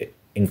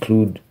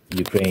include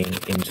Ukraine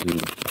into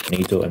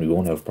NATO and we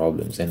won't have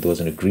problems. And there was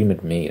an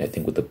agreement made, I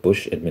think, with the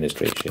Bush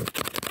administration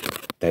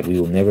that we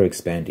will never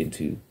expand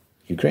into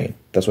Ukraine.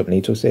 That's what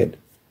NATO said.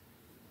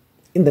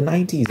 In the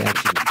 90s,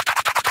 actually.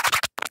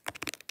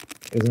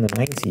 It was in the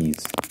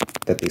 90s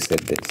that they said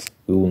this.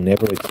 We will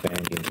never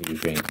expand into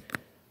Ukraine.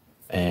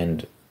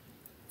 And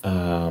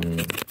lo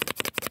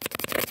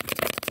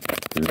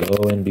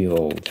and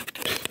behold,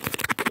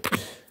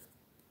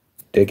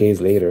 decades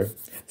later,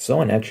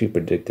 someone actually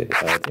predicted,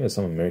 I think it was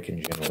some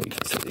American general,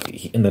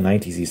 in the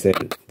 90s he said,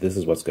 this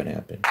is what's going to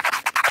happen.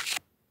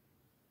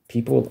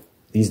 People,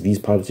 these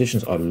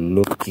politicians are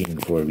looking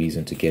for a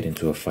reason to get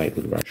into a fight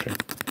with Russia.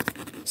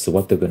 So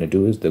what they're going to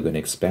do is they're going to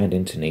expand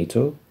into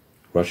NATO.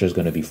 Russia's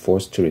going to be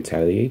forced to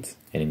retaliate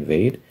and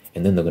invade.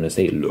 And then they're going to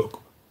say,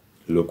 look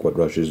what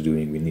Russia's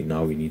doing. We need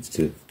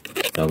to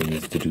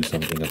do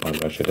something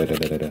about Russia. Da, da,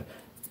 da, da, da.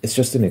 It's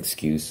just an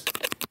excuse.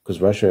 Because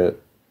Russia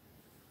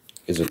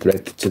is a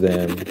threat to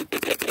them.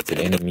 It's an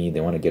enemy. They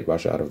want to get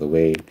Russia out of the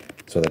way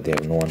so that they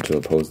have no one to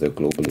oppose their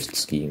globalist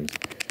schemes.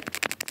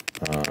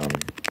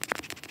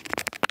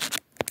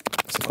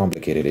 It's a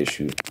complicated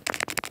issue.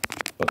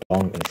 But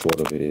long and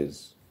short of it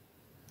is,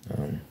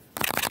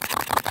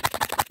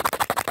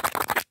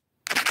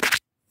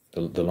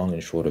 the long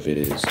and short of it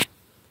is,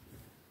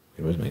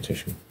 where's my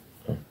tissue?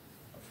 Oh.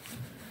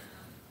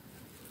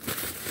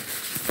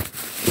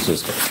 This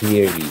is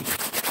clearly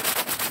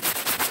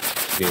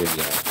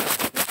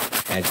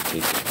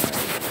agitated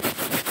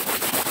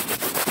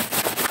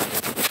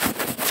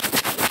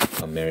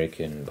by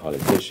American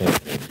politicians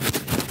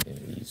and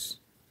these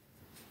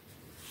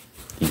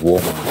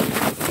warmongers.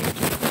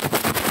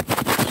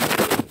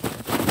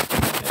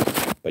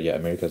 But yeah,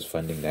 America's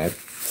funding that,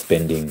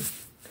 spending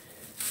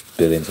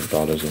billions of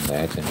dollars on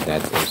that, and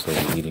that's also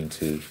leading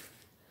to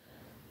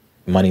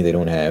money they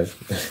don't have.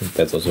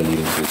 That's also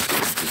leading to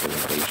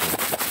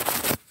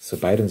inflation. So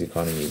Biden's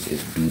economy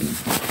is booty.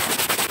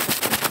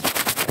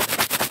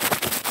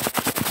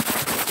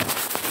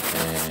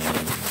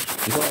 And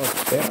people are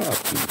fed up.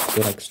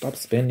 They're like, stop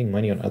spending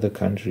money on other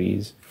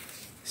countries.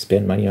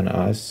 Spend money on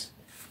us.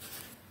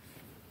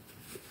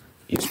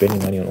 You're spending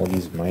money on all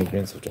these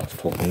migrants, which I've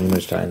talked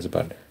numerous times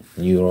about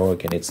New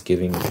York, and it's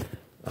giving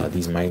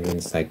these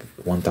migrants like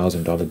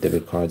 $1,000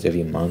 debit cards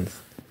every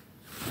month.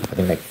 I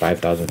think like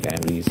 5,000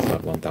 families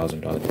got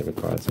 $1,000 debit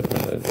cards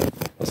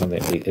or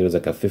something. It was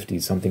like a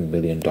 50-something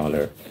million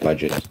dollar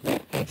budget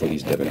for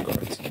these debit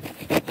cards.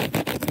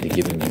 They're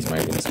giving these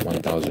migrants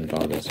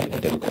 $1,000 in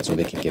debit cards so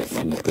they can get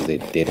food because they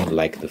didn't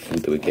like the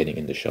food they were getting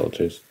in the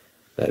shelters.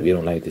 That we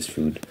don't like this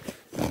food.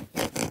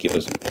 Give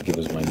us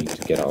money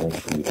to get our own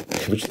food.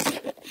 Which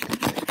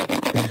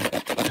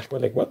we're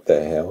like, what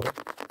the hell?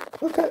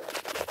 What kind?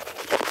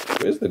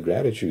 Where's the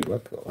gratitude?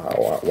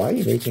 Why are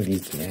you making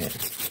these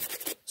demands?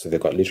 So they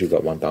literally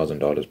got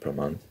 $1,000 per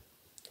month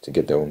to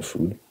get their own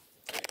food,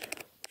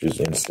 which is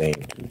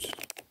insane, dude.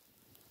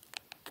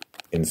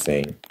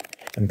 Insane.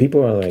 And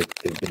people are like,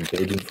 they've been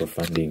begging for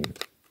funding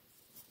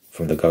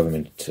from the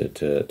government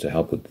to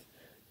help with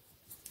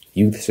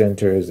youth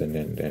centers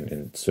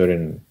and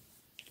certain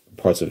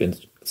parts of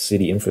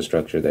city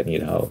infrastructure that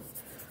need help.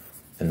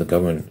 And the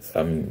government,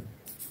 the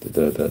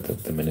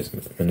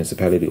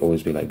municipality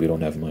always be like, we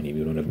don't have money,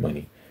 we don't have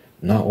money.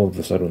 Now all of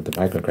a sudden, the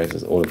migrant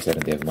crisis, all of a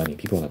sudden they have money.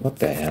 People are like, what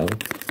the hell?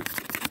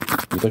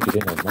 We thought you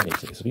didn't have money.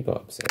 So people are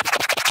upset.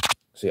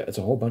 So yeah, it's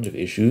a whole bunch of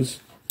issues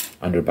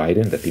under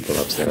Biden that people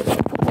are upset about.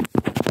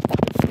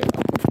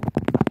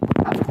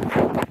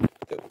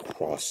 The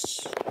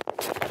cross.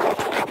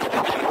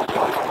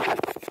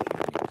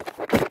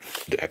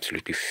 They're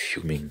absolutely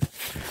fuming.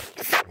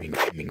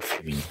 Fuming.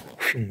 Fume.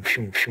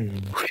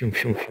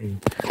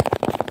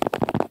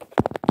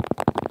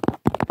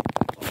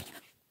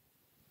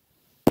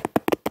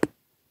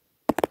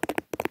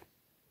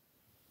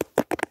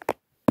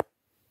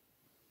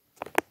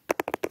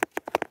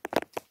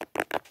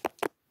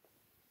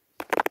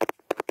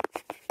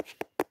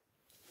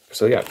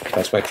 So yeah,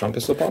 that's why Trump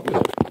is so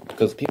popular.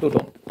 Because people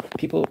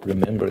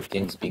remember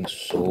things being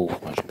so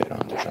much better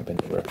under Trump than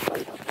they were.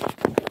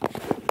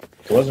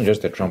 It wasn't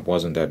just that Trump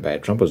wasn't that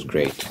bad. Trump was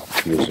great.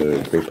 He was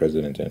a great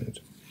president, and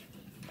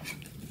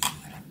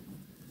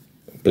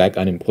black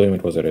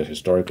unemployment was at a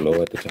historic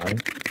low at the time.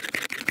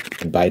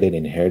 And Biden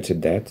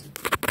inherited that.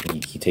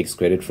 He takes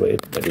credit for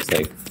it, but it's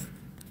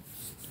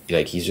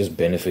like he's just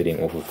benefiting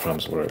off of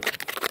Trump's work.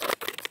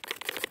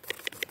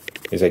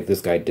 It's like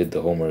this guy did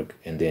the homework,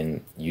 and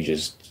then you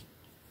just,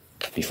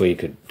 before you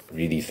could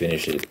really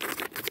finish it,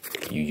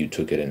 you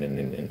took it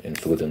and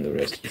filled in the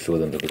rest. You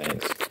filled in the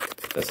blanks.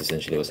 That's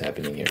essentially what's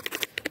happening here.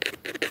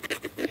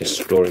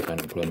 Historic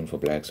unemployment for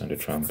blacks under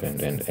Trump, and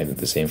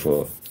the same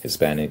for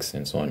Hispanics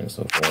and so on and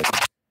so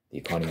forth. The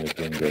economy was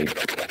doing great,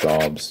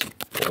 jobs,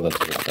 all that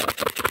sort of stuff.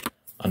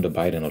 Under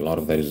Biden, a lot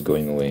of that is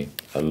going away.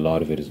 A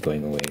lot of it is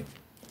going away.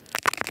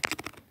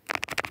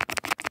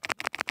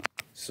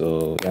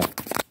 So yeah,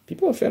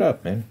 people are fed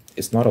up, man.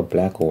 It's not a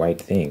black or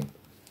white thing.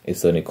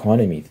 It's an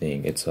economy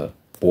thing. It's a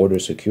border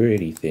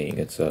security thing.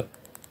 It's a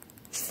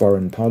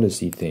foreign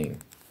policy thing.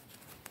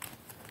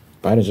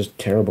 Biden's just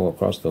terrible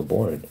across the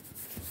board.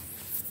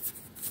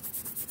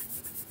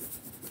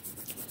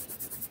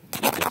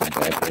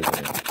 Bad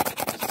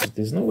president.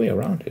 There's no way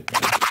around it,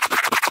 man.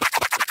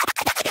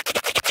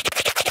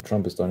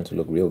 Trump is starting to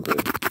look real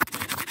good.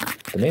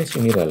 The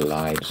mainstream media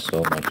lied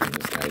so much in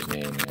this guy's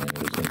name, man. It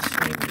was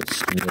insane. The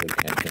smear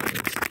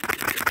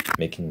campaigns,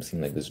 making him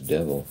seem like this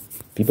devil.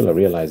 People are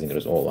realizing it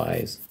was all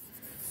lies.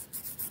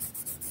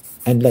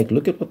 And like,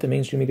 look at what the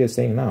mainstream media is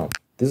saying now.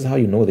 This is how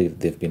you know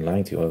they've been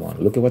lying to you all along.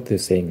 Look at what they're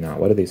saying now.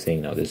 What are they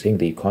saying now? They're saying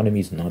the economy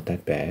is not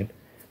that bad.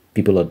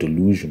 People are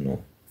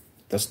delusional.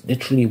 That's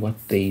literally what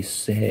they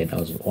said. I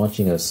was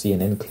watching a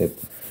CNN clip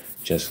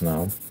just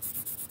now.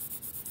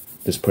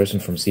 This person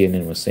from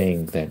CNN was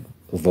saying that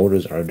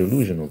voters are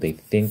delusional. They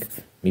think,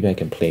 maybe I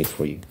can play it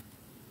for you.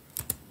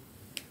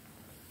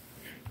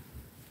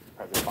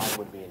 President Biden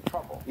would be in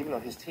trouble, even though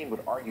his team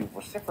would argue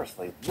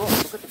vociferously, look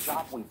at the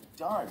job we've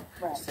done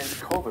since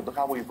COVID. Look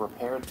how we've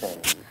repaired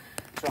things.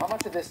 So how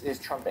much of this is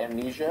Trump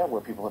amnesia,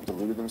 where people have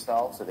deluded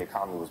themselves so the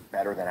economy was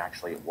better than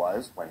actually it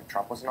was when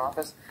Trump was in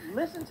office?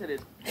 Listen to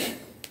this.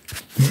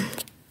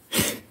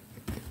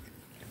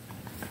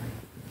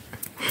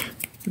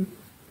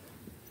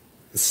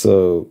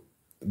 So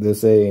they're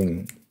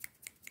saying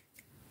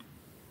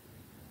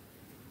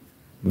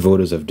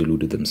voters have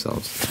deluded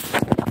themselves.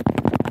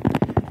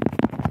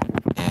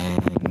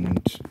 And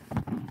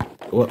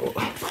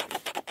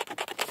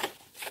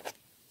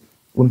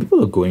when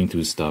people are going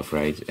through stuff,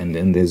 right, and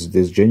then there's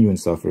genuine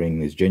suffering,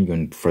 there's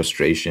genuine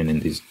frustration,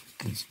 and there's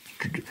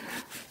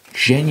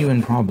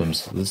genuine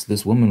problems.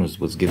 This woman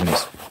was giving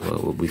us,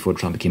 before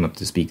Trump came up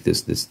to speak,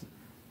 this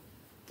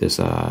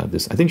I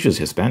think she was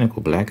Hispanic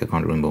or black, I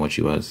can't remember what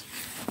she was,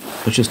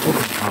 but she was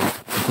talking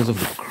about, because of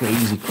the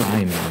crazy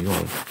crime in New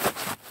York,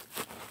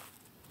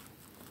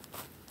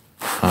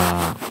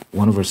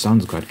 one of her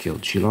sons got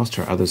killed. She lost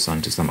her other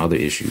son to some other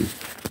issue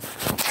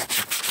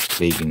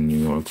plaguing New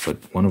York, but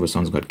one of her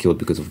sons got killed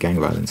because of gang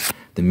violence.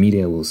 The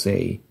media will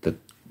say that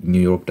New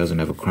York doesn't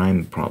have a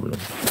crime problem.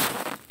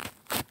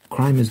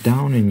 Crime is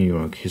down in New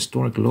York.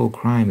 Historic low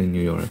crime in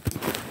New York.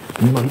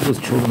 Meanwhile, people's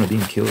children are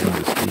being killed in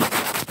the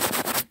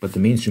streets. But the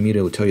mainstream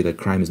media will tell you that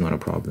crime is not a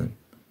problem.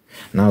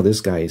 Now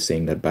this guy is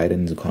saying that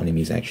Biden's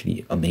economy is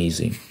actually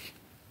amazing.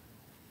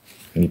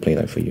 Let me play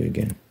that for you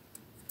again.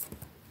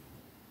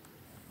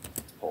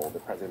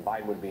 that President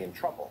Biden would be in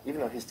trouble,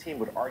 even though his team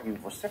would argue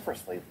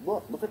vociferously,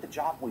 look at the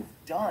job we've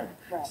done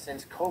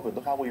since COVID.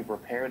 Look how we've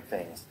repaired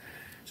things.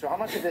 So how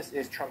much of this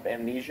is Trump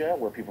amnesia,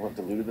 where people have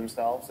deluded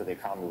themselves that the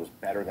economy was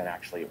better than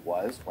actually it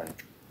was when...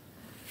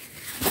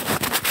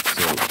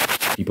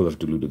 So people have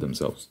deluded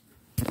themselves.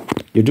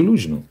 You're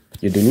delusional.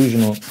 You're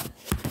delusional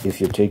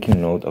if you're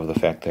taking note of the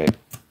fact that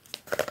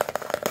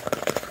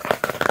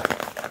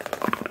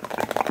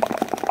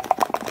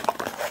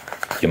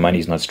your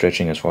money's not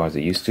stretching as far as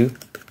it used to.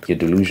 You're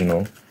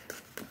delusional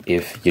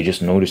if you're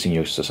just noticing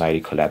your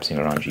society collapsing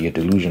around you. You're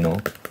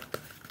delusional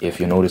if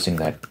you're noticing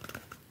that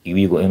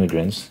illegal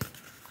immigrants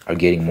are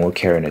getting more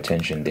care and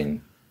attention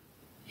than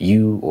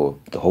you or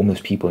the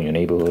homeless people in your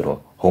neighborhood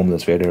or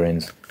homeless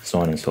veterans, so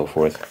on and so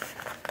forth.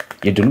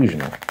 You're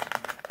delusional.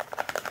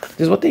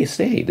 This is what they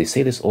say. They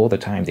say this all the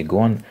time. They go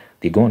on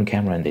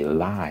camera and they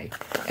lie.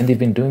 And they've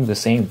been doing the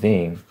same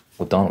thing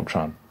with Donald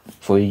Trump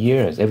for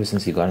years, ever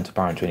since he got into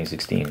power in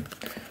 2016.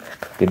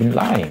 They've been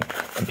lying.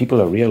 And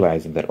people are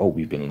realizing that, oh,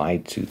 we've been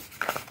lied to.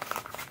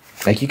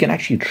 Like, you can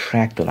actually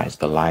track the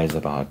lies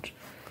about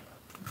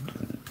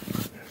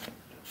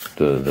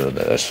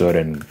a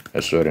certain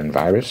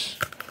virus.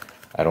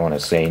 I don't want to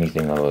say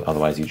anything,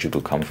 otherwise YouTube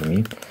will come for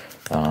me.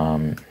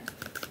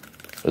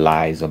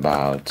 Lies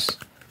about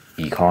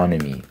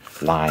economy,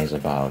 lies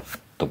about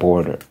the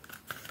border,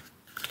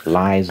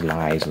 lies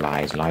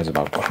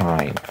about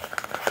crime.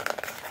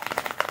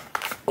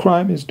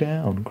 Crime is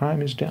down.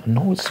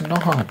 No, it's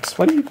not.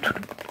 What are you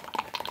doing?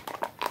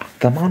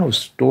 The amount of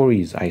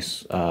stories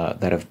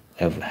that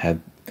have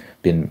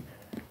been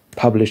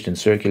published and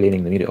circulating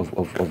in the media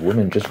of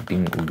women just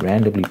being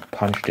randomly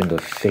punched in the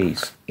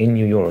face in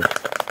New York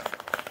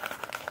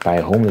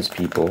by homeless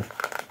people.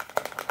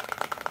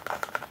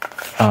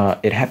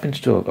 It happens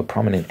to a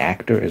prominent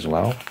actor as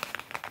well.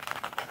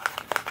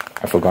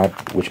 I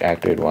forgot which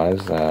actor it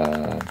was.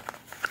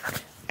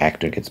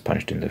 Actor gets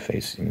punched in the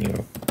face in New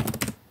York.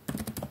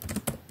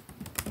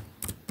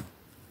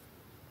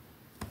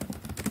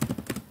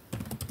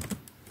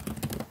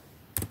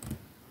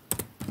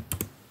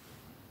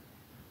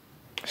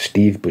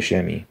 Steve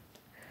Buscemi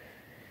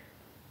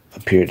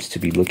appears to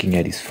be looking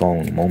at his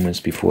phone moments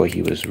before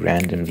he was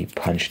randomly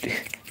punched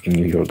in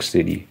New York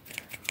City.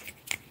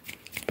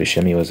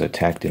 Buscemi was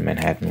attacked in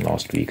Manhattan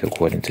last week,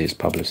 according to his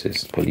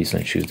publicist. Police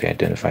on Tuesday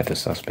identified the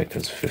suspect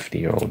as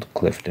 50-year-old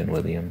Clifton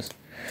Williams.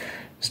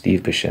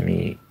 Steve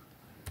Buscemi,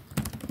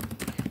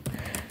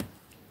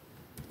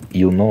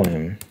 you'll know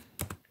him.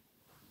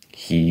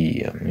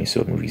 Let me see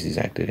what movies he's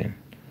acted in.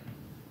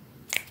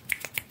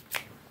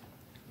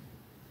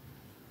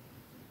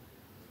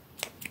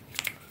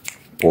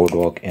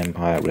 Boardwalk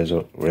Empire,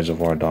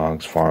 Reservoir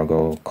Dogs,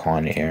 Fargo,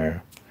 Con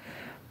Air,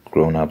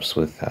 Grown Ups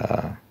with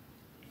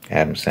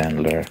Adam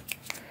Sandler.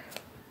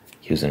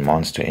 He was in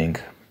Monster Inc.,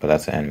 but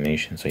that's an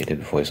animation, so he did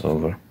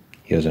voiceover.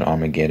 He was in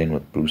Armageddon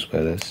with Bruce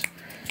Willis.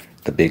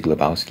 The Big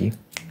Lebowski.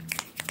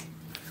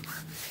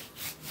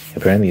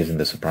 Apparently he's in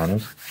The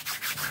Sopranos.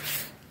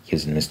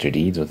 He's in Mr.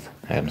 Deeds with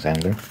Adam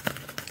Sandler.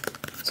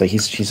 So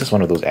he's just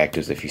one of those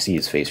actors, if you see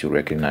his face, you'll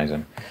recognize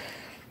him.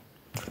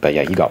 But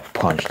yeah, he got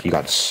punched. He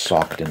got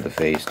socked in the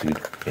face,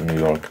 dude, in New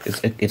York.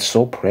 It's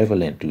so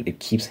prevalent, dude. It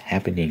keeps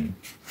happening.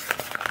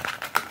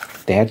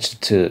 They had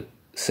to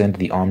send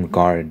the armed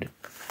guard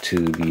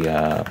to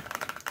the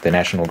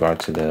National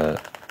Guard to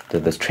the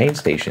train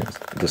stations,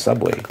 the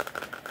subway.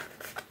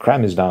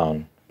 Crime is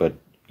down, but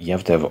you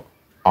have to have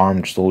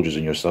armed soldiers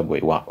in your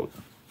subway. Wow.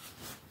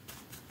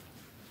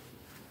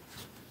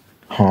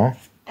 Huh?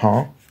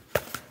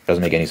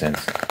 Doesn't make any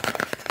sense.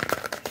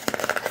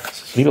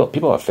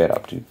 People are fed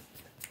up, dude.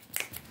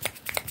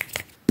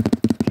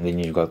 And then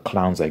you've got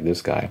clowns like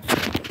this guy.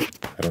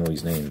 I don't know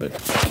his name, but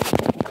it's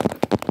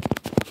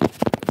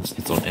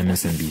on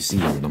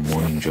MSNBC on the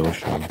Morning Joe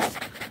show.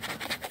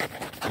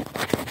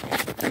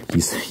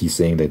 He's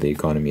saying that the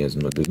economy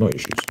there's no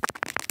issues.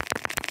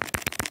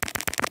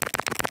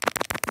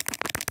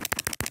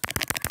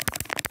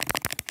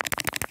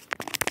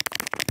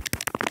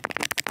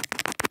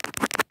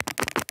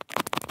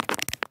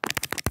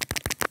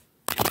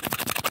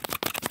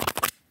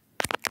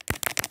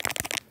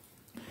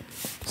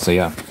 So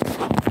yeah,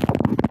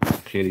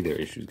 clearly there are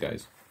issues,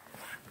 guys.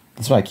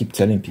 That's why I keep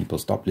telling people,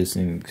 stop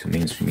listening to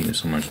mainstream media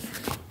so much.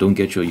 Don't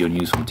get your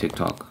news from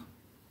TikTok.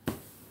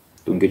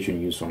 Don't get your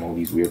news from all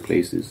these weird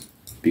places,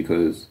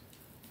 because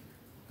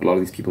a lot of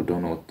these people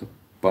don't know what the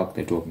fuck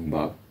they're talking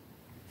about.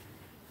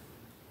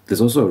 There's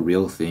also a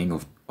real thing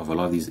of a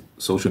lot of these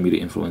social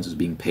media influencers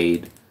being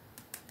paid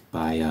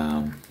by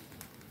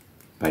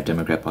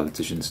Democrat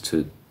politicians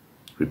to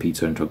repeat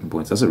certain talking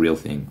points. That's a real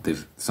thing.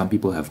 Some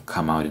people have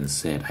come out and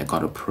said, I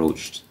got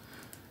approached.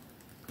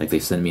 Like, they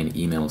send me an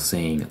email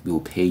saying, we'll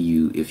pay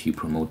you if you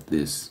promote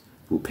this.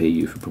 We'll pay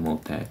you if you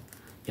promote that.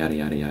 Yada,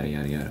 yada, yada,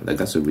 yada, yada. Like,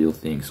 that's a real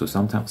thing. So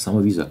sometimes some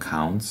of these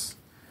accounts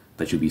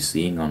that you'll be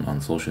seeing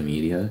on social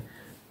media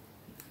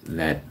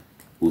that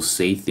will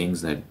say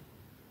things that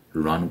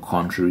run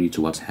contrary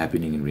to what's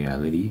happening in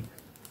reality,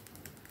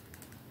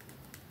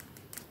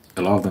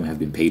 a lot of them have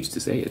been paid to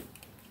say it.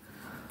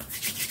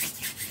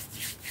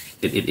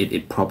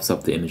 it props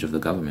up the image of the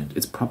government.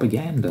 It's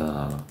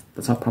propaganda.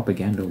 That's how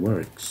propaganda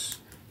works.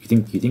 You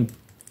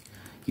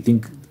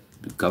think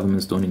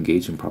governments don't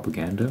engage in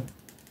propaganda?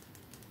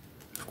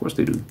 Of course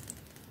they do.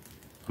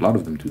 A lot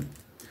of them do.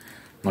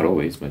 Not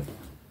always, but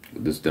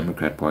this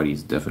Democrat Party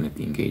is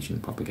definitely engaged in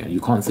propaganda.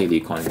 You can't say the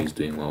economy is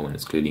doing well when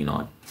it's clearly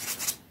not.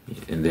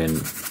 And then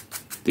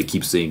they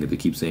keep saying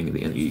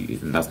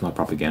it, and that's not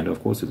propaganda.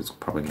 Of course it is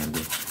propaganda.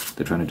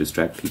 They're trying to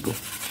distract people.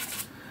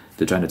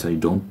 They're trying to tell you,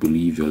 don't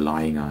believe your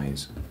lying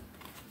eyes.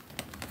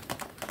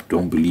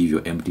 Don't believe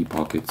your empty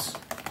pockets.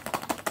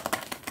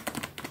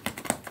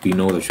 We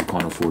know that you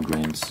can't afford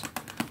rents.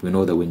 We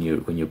know that when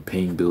you're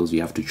paying bills,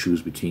 you have to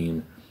choose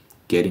between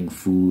getting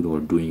food or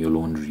doing your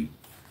laundry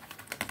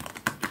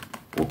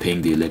or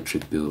paying the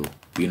electric bill.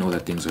 We know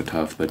that things are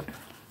tough, but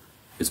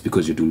it's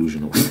because you're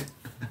delusional. This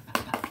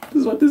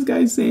is what this guy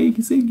is saying.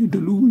 He's saying you're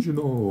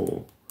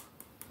delusional.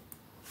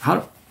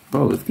 How,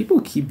 bro? If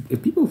people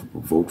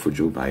vote for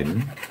Joe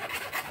Biden,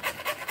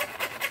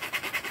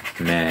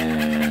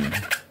 man,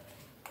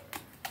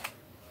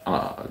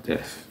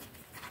 death.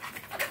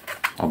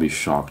 I'll be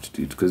shocked,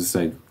 dude, because it's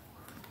like,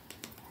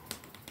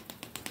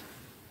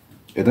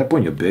 at that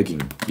point you're begging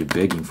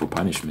for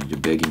punishment, you're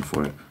begging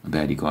for a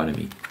bad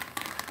economy.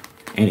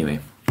 Anyway,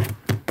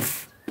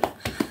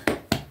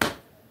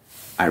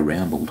 I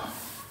rambled,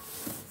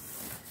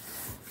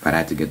 but I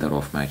had to get that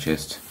off my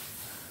chest.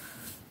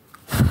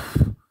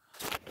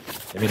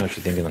 Let me know what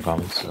you think in the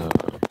comments.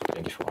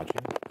 Thank you for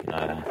watching.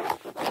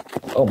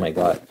 Oh my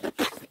god,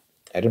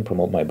 I didn't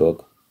promote my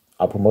book.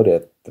 I'll promote it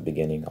at the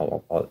beginning.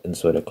 I'll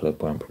insert a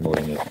clip where I'm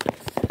promoting it.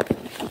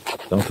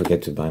 Don't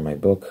forget to buy my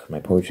book, my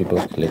poetry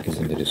book. Link is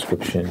in the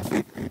description.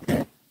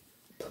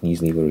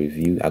 Please leave a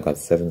review. I got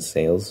 7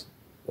 sales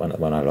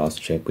when I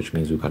last checked, which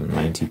means we've got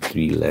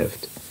 93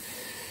 left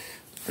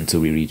until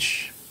we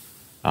reach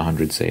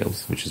 100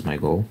 sales, which is my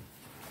goal.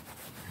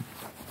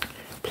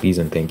 Please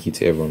and thank you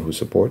to everyone who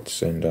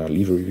supports, and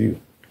leave a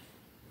review.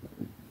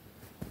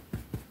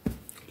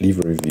 Leave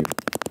a review.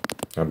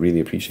 I'd really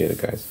appreciate it,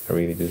 guys. I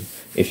really do.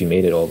 If you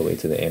made it all the way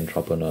to the end,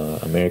 drop an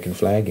American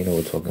flag. You know,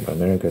 we're talking about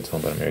America,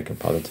 talking about American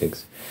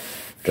politics.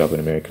 Drop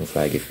an American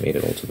flag if you made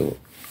it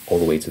all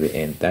the way to the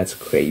end. That's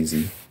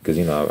crazy, because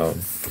you know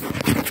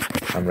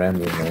I'm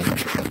rambling, man. I'm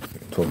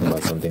talking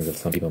about some things that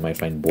some people might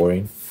find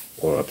boring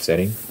or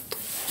upsetting,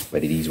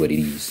 but it is what it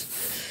is.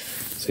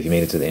 So if you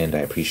made it to the end, I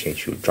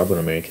appreciate you. Drop an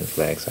American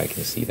flag so I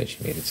can see that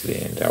you made it to the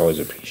end. I always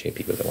appreciate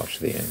people that watch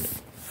to the end,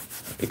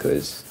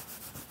 because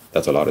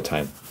that's a lot of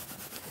time.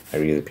 I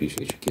really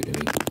appreciate you giving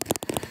me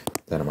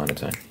that amount of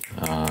time.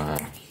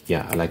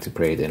 Yeah, I like to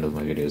pray at the end of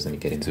my videos. Let me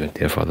get into it.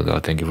 Dear Father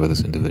God, thank you for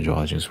this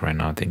individual just right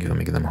now. Thank you for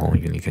making them whole,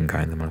 unique, and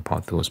guiding them on a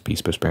path towards peace,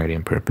 prosperity,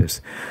 and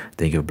purpose.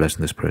 Thank you for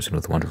blessing this person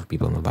with wonderful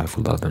people in their life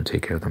who love them,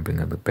 take care of them, bring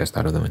the best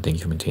out of them, and thank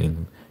you for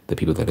maintaining the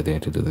people that are there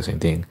to do the same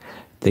thing.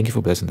 Thank you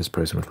for blessing this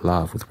person with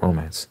love, with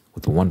romance,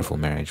 with a wonderful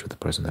marriage with the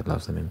person that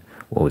loves them and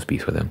will always be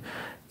for them.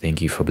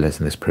 Thank you for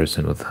blessing this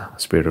person with a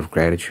spirit of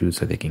gratitude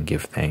so they can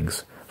give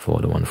thanks for all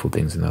the wonderful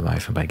things in their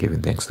life, and by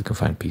giving thanks they can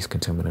find peace,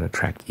 contentment, and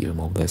attract even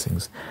more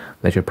blessings.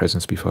 Let your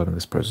presence be felt in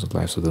this person's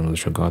life so they know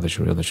that you're God, that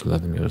you're real, that you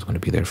love them, you're always going to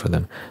be there for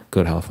them.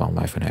 Good health, long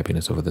life, and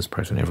happiness over this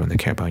person, everyone that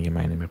care about your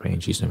mind, and we pray in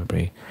Jesus' name we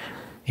pray.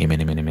 Amen,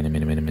 amen, amen,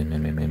 amen, amen, amen,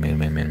 amen, amen,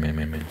 amen, amen, amen,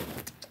 amen.